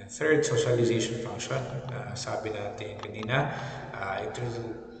 And third, socialization function. Sabi natin kanina,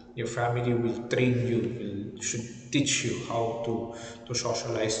 your family will train you, should teach you how to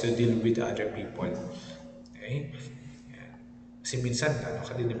socialize, to deal with other people. Okay? Yan. Kasi minsan, ano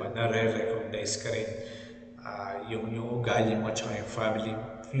ka din, di ba, nare-recognize ka rin yung ugali mo at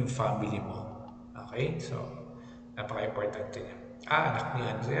yung family mo. Okay? So, napaka-importante niya. Anak ni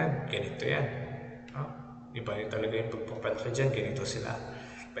Anzo yan, ganito yan. Ah, iba rin talaga yung pagpapalaki dyan, ganito sila.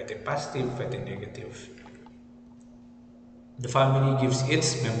 Pwede positive, pwede negative. The family gives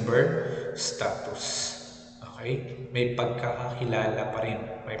its member status. Okay? May pagkakakilala pa rin.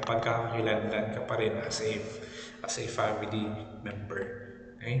 May pagkakakilanlan ka pa rin as a family member.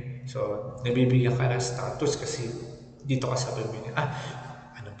 Okay? So, nabibigyan ka ng status kasi dito ka sa pamilya.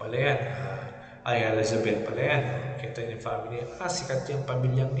 Ano pala yan? Ayala Isabel pala yan. Kita niyo yung family. Sikat yung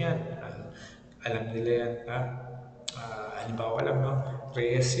pamilyang yan. Alam nila yan. Halimbawa lang, no?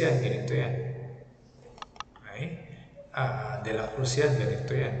 Reyes yan, ganito yan. Okay? De La Cruz yan,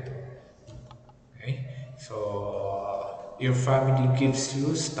 ganito yan. Okay? So, your family gives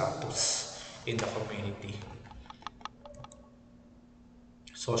you status in the community.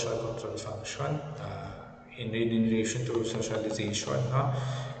 Social control function, in relation to socialization,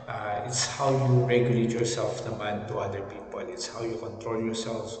 it's how you regulate yourself naman to other people. It's how you control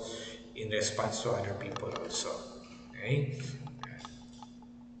yourself in response to other people also. Okay?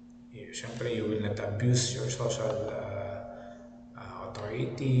 Siyempre, you will not abuse your social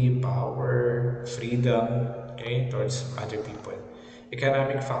authority, power, freedom, okay, towards other people.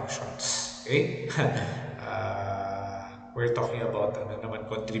 Economic functions, okay? We're talking about ano naman,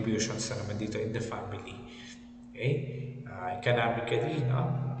 contributions na naman dito in the family. Okay? Economically,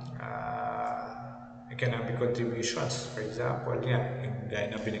 no? Economic contributions. For example, yung gaya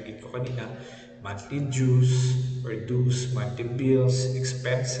na binanggit ko kanina, monthly dues, monthly bills,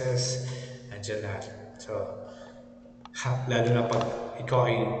 expenses, nandiyan lahat. So, lalo na pag ikaw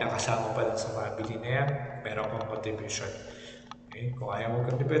ay nakasama pa lang sa family na yan, meron kang contribution. Okay? Kung ayaw mo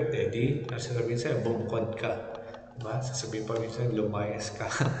contribute, di, sasabihin sa'yo, bumukod ka. Diba? Sasabihin pa minsan, lumayas ka.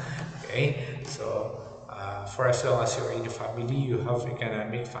 Okay? So, for as long as you're in a family, you have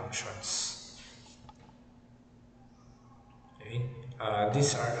economic functions. Okay?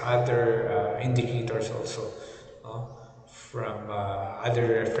 These are other indicators also, no? From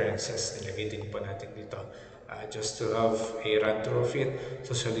other references. Nilagay din po natin dito. Just to have a run through of it,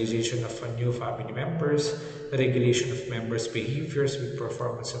 socialization of new family members, the regulation of members' behaviors with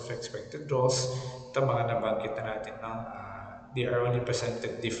performance of expected roles. Ito mga nabanggit na natin, no? They are only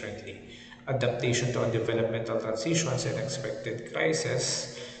presented differently. Adaptation to developmental transitions and expected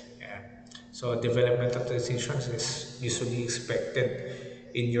crisis. So developmental transitions is usually expected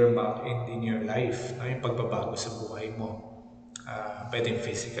in your life, no? Yung pagbabago sa buhay mo. Pwedeng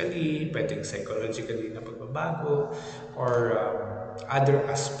physically, pwedeng psychologically na pagbabago, or other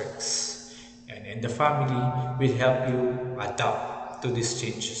aspects. And the family will help you adapt to these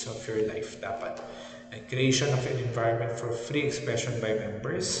changes of your life dapat. And creation of an environment for free expression by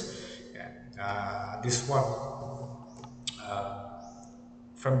members. This one,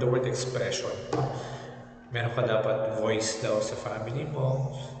 from the word expression, meron ka dapat voice daw sa family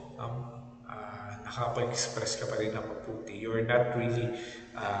mo, nakapag-express ka pa rin ng mabuti. You're not really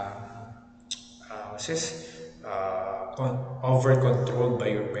over-controlled by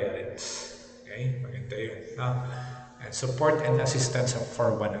your parents. Okay? Maganda yun. And support and assistance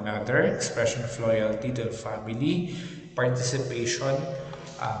for one another, expression of loyalty to the family, participation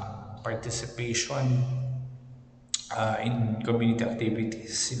participation in community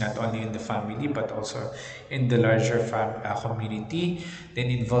activities, not only in the family but also in the larger community,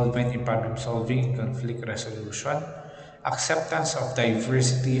 then involvement in problem solving and conflict resolution, acceptance of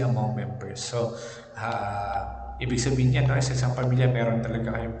diversity among members. So, ibig sabihin niya, no, sa isang pamilya, meron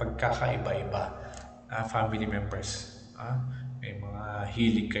talaga kayong pagkakaiba-iba na family members. May mga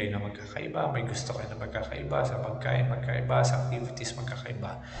hilig kayo na magkakaiba, may gusto kayo na magkakaiba, sa pagkain magkaiba, sa activities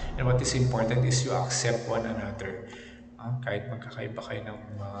magkakaiba. And what is important is you accept one another. Kahit magkakaiba kayo ng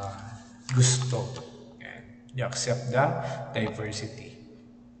mga gusto. Yan. You accept the diversity.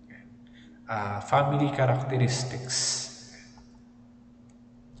 Yan. Family characteristics.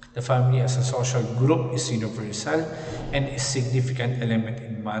 The family as a social group is universal and is significant element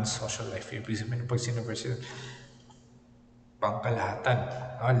in man's social life. Ibig sabihin pag universal, pangkalahatan.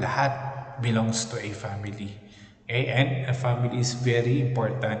 Lahat belongs to a family. Okay? And a family is very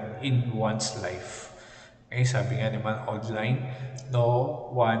important in one's life. Okay? Sabi nga naman online, no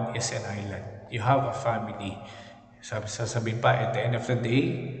one is an island. You have a family. Sasabihin pa, at the end of the day,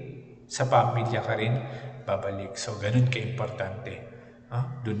 sa pamilya ka rin babalik. So, ganun ka-importante.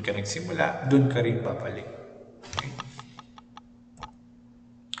 Doon ka nagsimula, doon ka rin babalik. Okay?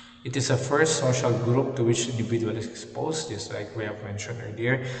 It is a first social group to which individual is exposed, just like we have mentioned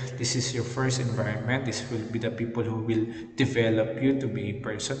earlier. This is your first environment. This will be the people who will develop you to be a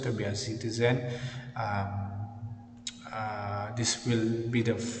person, to be a citizen. This will be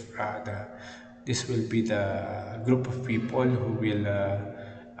this will be the group of people who will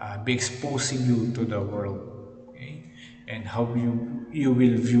be exposing you to the world, okay? And how you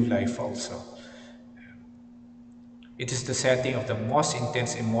will view life also. It is the setting of the most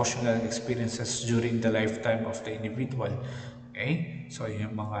intense emotional experiences during the lifetime of the individual. Okay? So,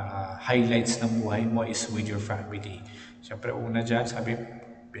 yung mga highlights ng buhay mo is with your family. Siyempre, una dyan, sabi,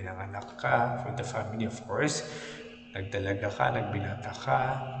 pinanganak ka with the family, of course. Nagdalaga ka, nagbinata ka,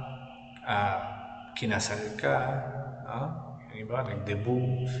 kinasal ka, yung iba,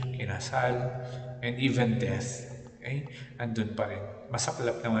 nagdebut, kinasal, and even death. Okay? Andun pa rin.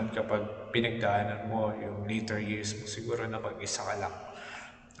 Masaklap naman kapag pinagdaanan mo yung later years mo, siguro na mag-isa ka lang.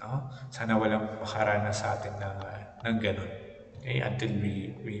 Sana walang makaranas sa atin ng ganun. Okay? Until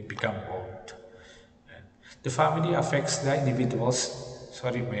we become old. The family affects the individual's,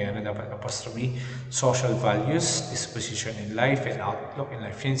 may dapat apostrophe, social values, disposition in life, and outlook in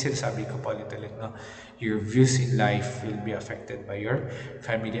life. Yan sinasabi ko pa ulit, no? Your views in life will be affected by your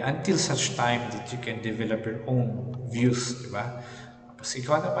family until such time that you can develop your own views, di ba? Tapos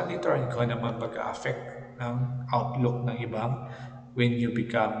ikaw naman later, ikaw naman mag-affect ng outlook ng ibang when you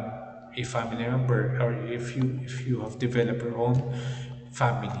become a family member or if you have developed your own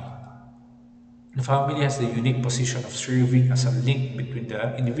family. The family has the unique position of serving as a link between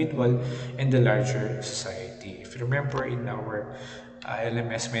the individual and the larger society. If you remember in our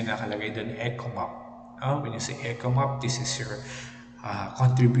LMS, may nakalagay doon EcoMap. When you say EcoMap, this is your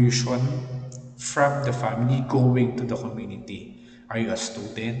contribution from the family going to the community. Are you a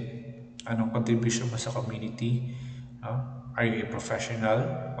student? Anong contribution mo sa community? Are you a professional?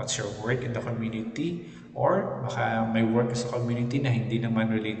 What's your work in the community? Or baka may work sa community na hindi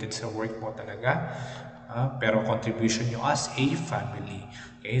naman related sa work mo talaga, pero contribution nyo as a family.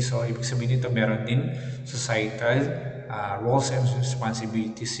 Okay, so ibig sabihin nito, meron din societal roles and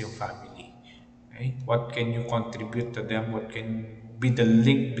responsibilities yung family. Okay? What can you contribute to them? What can be the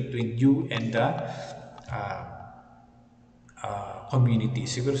link between you and the community?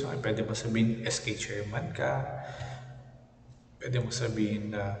 Siguro pwede mo sabihin SK chairman ka, pwede mo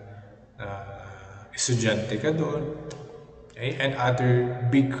sabihin na estudyante ka doon, okay? And other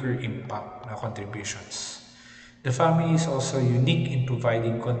bigger impact na contributions. The family is also unique in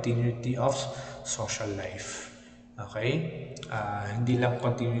providing continuity of social life. Okay? Hindi lang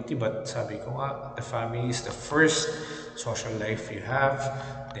continuity, but sabi ko nga, the family is the first social life you have.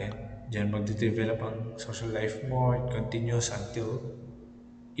 Then, dyan magde-develop ang social life mo. It continues until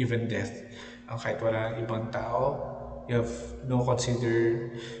even death. Kahit wala ibang tao, you have no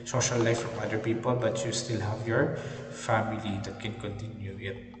consider social life from other people, but you still have your family that can continue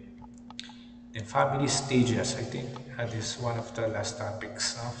it. Then family stages, I think this is one of the last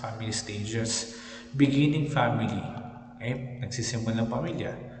topics. Family stages. Beginning family. Okay? Nagsisimulang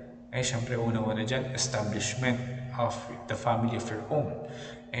pamilya. Okay? Siyempre, una-una dyan, establishment of the family of your own.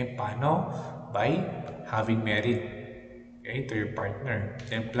 Okay? Paano? By having married, okay, to your partner.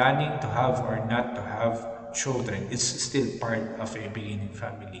 Then planning to have or not to have children. It's still part of a beginning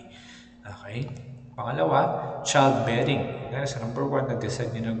family. Okay? Pangalawa, childbearing. That is number one,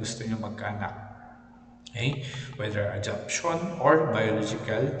 na-decide nyo na gusto nyo magkaanak. Okay? Whether adoption or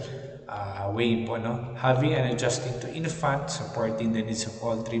biological way po, no? Having and adjusting to infant, supporting the needs of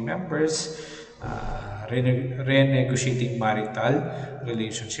all three members, renegotiating marital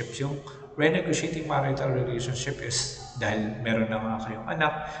relationships. Yung renegotiating marital relationship is dahil meron na nga kayong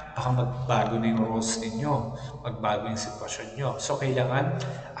anak, baka magbago na yung roles ninyo, magbago yung sitwasyon nyo. So, kailangan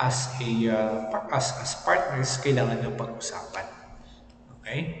as partners, kailangan nyo pag-usapan.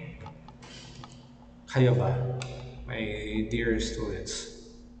 Okay? Kayo ba, my dear students,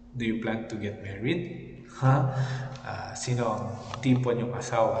 do you plan to get married? Ha? Sino ang tipo niyong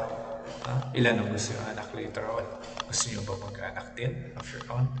asawa? Ilan ang gusto yung anak later on? Gusto niyo ba mag-anak din of your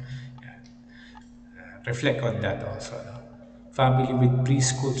own? Yan. Reflect on that also. No? Family with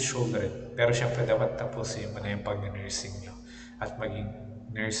preschool children. Pero syempre dapat tapusin mo na yung pag-nursing nyo. At maging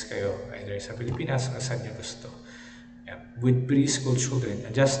nurse kayo either sa Pilipinas o saan nyo gusto. Yan. With preschool children,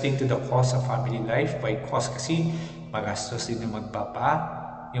 adjusting to the cost of family life. By cost kasi magastos din yung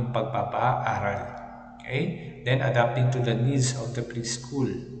pagpapaaral. Okay? Then adapting to the needs of the preschool.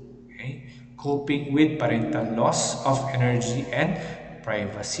 Okay? Coping with parental loss of energy and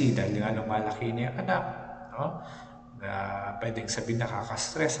privacy dahil nga lumalaki na yung anak. No? Na pwedeng sabihin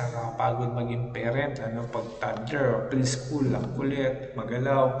nakaka-stress, nakakapagod maging parent, ano, pag toddler o preschool, ang kulit,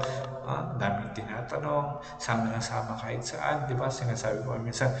 magalaw, daming tinatanong, sama na sama kahit saan, di ba? Sinasabi ko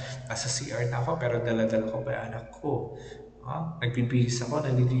minsan, nasa CR na ako pero dala-dala ko pa yung anak ko. Nagbibihis ako,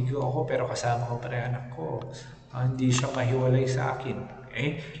 naliligo ako pero kasama ko pa rin anak ko. Hindi siya mahiwalay sa akin.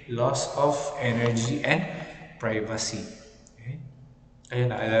 Okay? Loss of energy and privacy. Okay?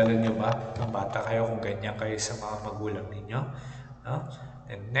 Kaya naalala nyo ba, nung bata kayo kung ganyan kayo sa mga magulang ninyo? No?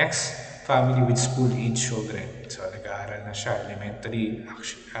 And next, family with school-age children. So, nag-aaral na siya, elementary,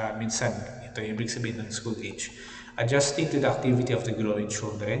 minsan, ito yung ibig sabihin ng school age. Adjusting to the activity of the growing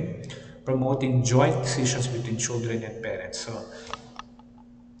children, promoting joint decisions between children and parents. So,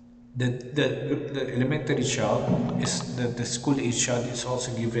 the elementary child is the school age child is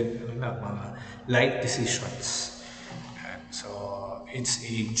also given mga light decisions. And so it's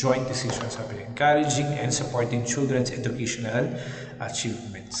a joint decision, sabi, encouraging and supporting children's educational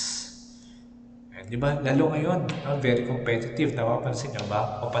achievements. And di ba, lalo ngayon, very competitive. Napapansin nyo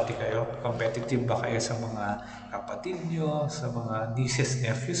ba? O pati kayo, competitive ba kayo sa mga kapatid nyo, sa mga nieces,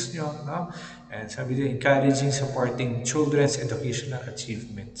 nephews nyo, no? And sabi nyo, encouraging, supporting children's educational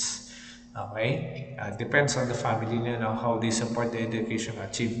achievements. Okay? Depends on the family nyo, no, how they support the educational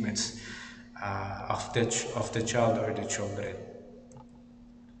achievements of the child or the children.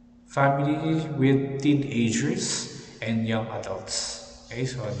 Family with teenagers and young adults. Okay,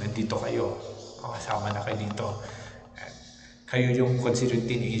 so nandito kayo. Kasama na kayo dito. And kayo yung considered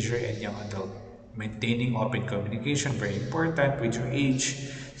teenager and young adult. Maintaining open communication, very important with your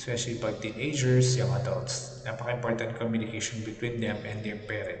age, especially pag teenagers, young adults. Napaka-important communication between them and their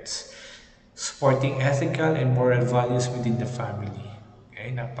parents. Supporting ethical and moral values within the family.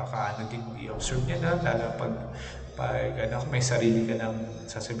 Okay, napaka-ano din i-observe niya na, lalo pag may sarili ka ng,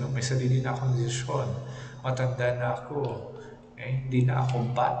 sasabihin mo, may sarili na akong desisyon, matanda na ako, hindi na ako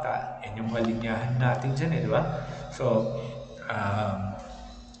bata, yan yung malinyahan natin dyan, di ba? So,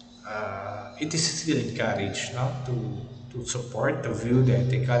 it is still encouraged, no, to support, to view the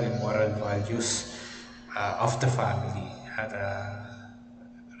ethical and moral values of the family, at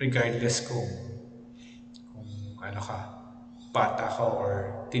regardless kung ano ka, bata ka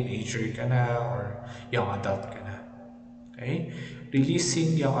or teenager ka na or young adult ka na. Okay?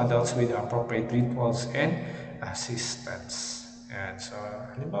 Releasing young adults with appropriate rituals and assistance. Yan. So,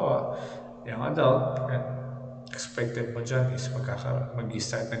 halimbawa, young adult, expected mo dyan is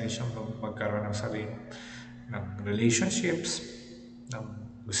mag-start na rin siyang magkaroon ng sarili ng relationships, ng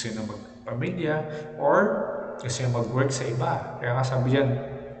gusto na magpamilya, or gusto na mag-work sa iba. Kaya nga sabi yan,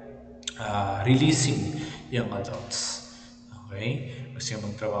 releasing young adults. Okay? Gusto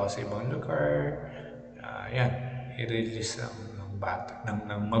na magtrabaho sa ibang lugar, yan, i-release ng bata,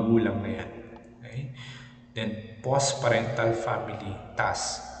 ng magulang na yan. Okay? Then, post-parental family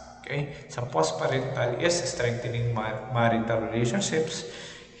task. Okay? Sa post-parental is strengthening marital relationships.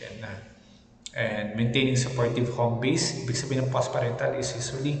 Yan na. And maintaining supportive home base. Ibig sabihin ng post-parental is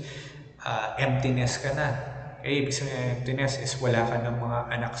usually emptiness ka na. Okay? Ibig sabihin ng emptiness is wala ka ng mga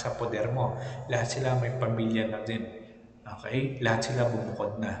anak sa poder mo. Lahat sila may pamilya na din. Okay? Lahat sila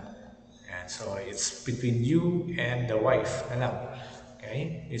bumukod na. And so, it's between you and the wife na lang.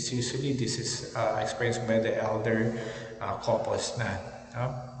 Okay? It's usually, this is experienced by the elder couples na.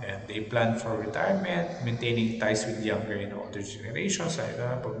 And they plan for retirement, maintaining ties with younger and older generations.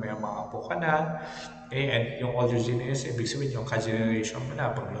 Pag may mga apo ka na, okay? And yung older generation, ibig sabihin yung ka-generation mo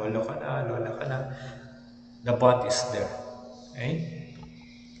na, pag lolo ka na, lola ka na, the bond is there. Okay?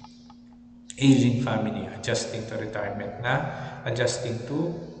 aging family, adjusting to retirement na, adjusting to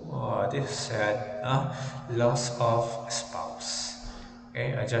this said, loss of spouse.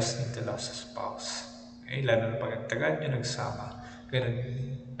 Okay, adjusting to loss of spouse. Okay, lalo na pag ang tagal nyo nagsama. Ganun,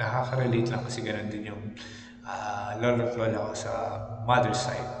 nakaka-relate lang kasi ganun din yung lolo at lola ko sa mother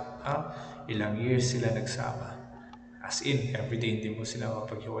side. Ilang years sila nagsama. As in, everyday hindi mo sila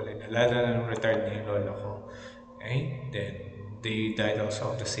mapaghiwalay na. Lalo na nung retired na yung lolo ko. Okay? Then, they died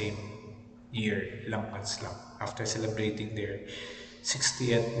also of the same year, ilang months lang, after celebrating their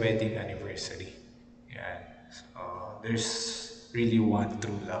 60th wedding anniversary. Yeah. So, there's really one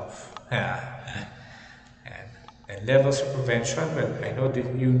true love. and, and levels of prevention, well, I know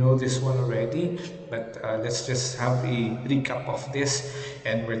that you know this one already, but let's just have a recap of this.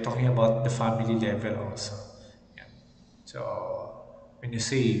 And we're talking about the family level also. Yeah. So, when you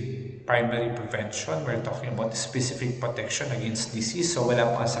say primary prevention, we're talking about specific protection against disease. So,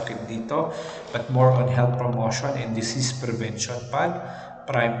 wala pang sakit dito, but more on health promotion and disease prevention pag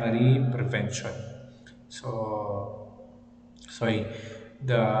primary prevention. So, sorry,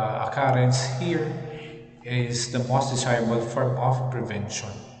 the occurrence here is the most desirable form of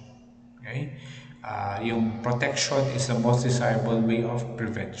prevention. Okay? Yung protection is the most desirable way of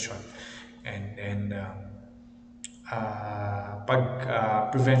prevention. And pag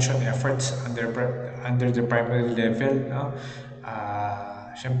prevention efforts under the primary level, no?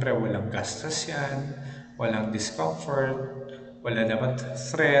 Syempre walang gastos yan, walang discomfort, wala dapat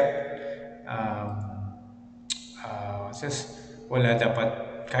threat, um, just wala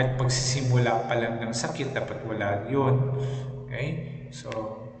dapat, kahit magsisimula pa lang ng sakit, dapat wala yun. Okay? So,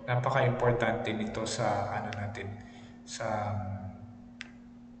 napaka-importante nito sa ano natin, sa,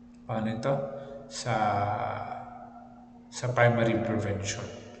 paano ito? Sa primary prevention.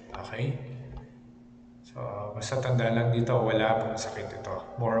 Okay? So, basta tanda lang dito, wala pang sakit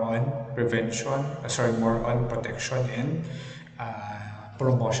ito. More on prevention, more on protection and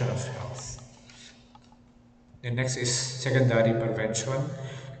promotion of health. The next is secondary prevention.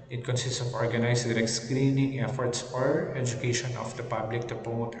 It consists of organized direct screening efforts or education of the public to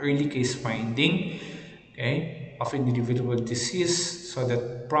promote early case finding, okay, of individual disease so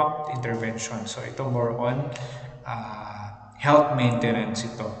that prompt intervention. So ito more on health maintenance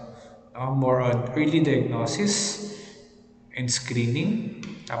ito. More on early diagnosis and screening,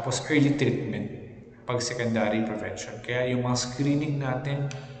 tapos early treatment pag secondary prevention. Kaya yung mga screening natin,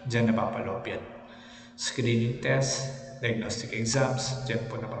 dyan napapaloob yan. Screening tests, diagnostic exams, dyan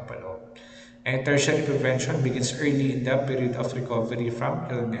po napapaloob. And tertiary prevention begins early in the period of recovery from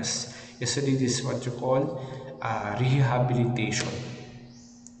illness. Usually this is what you call rehabilitation.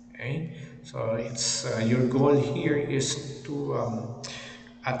 Okay? So it's your goal here is to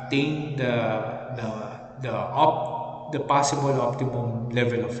attain the possible optimum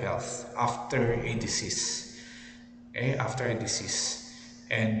level of health after a disease. Okay, after a disease,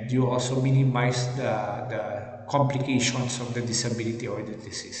 and you also minimize the complications of the disability or the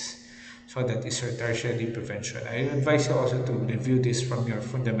disease. So that is your tertiary prevention. I advise you also to review this from your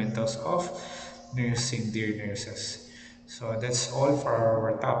fundamentals of nursing, dear nurses. So that's all for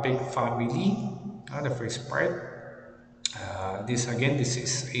our topic, family, the first part. This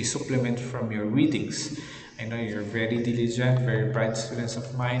is a supplement from your readings. I know you're very diligent, very bright students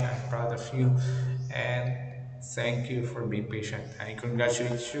of mine. I'm proud of you, and thank you for being patient. I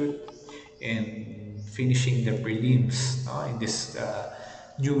congratulate you in finishing the prelims, no, in this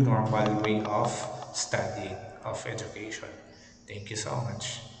new normal way of studying, of education. Thank you so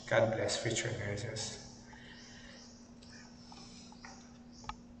much. God bless future nurses.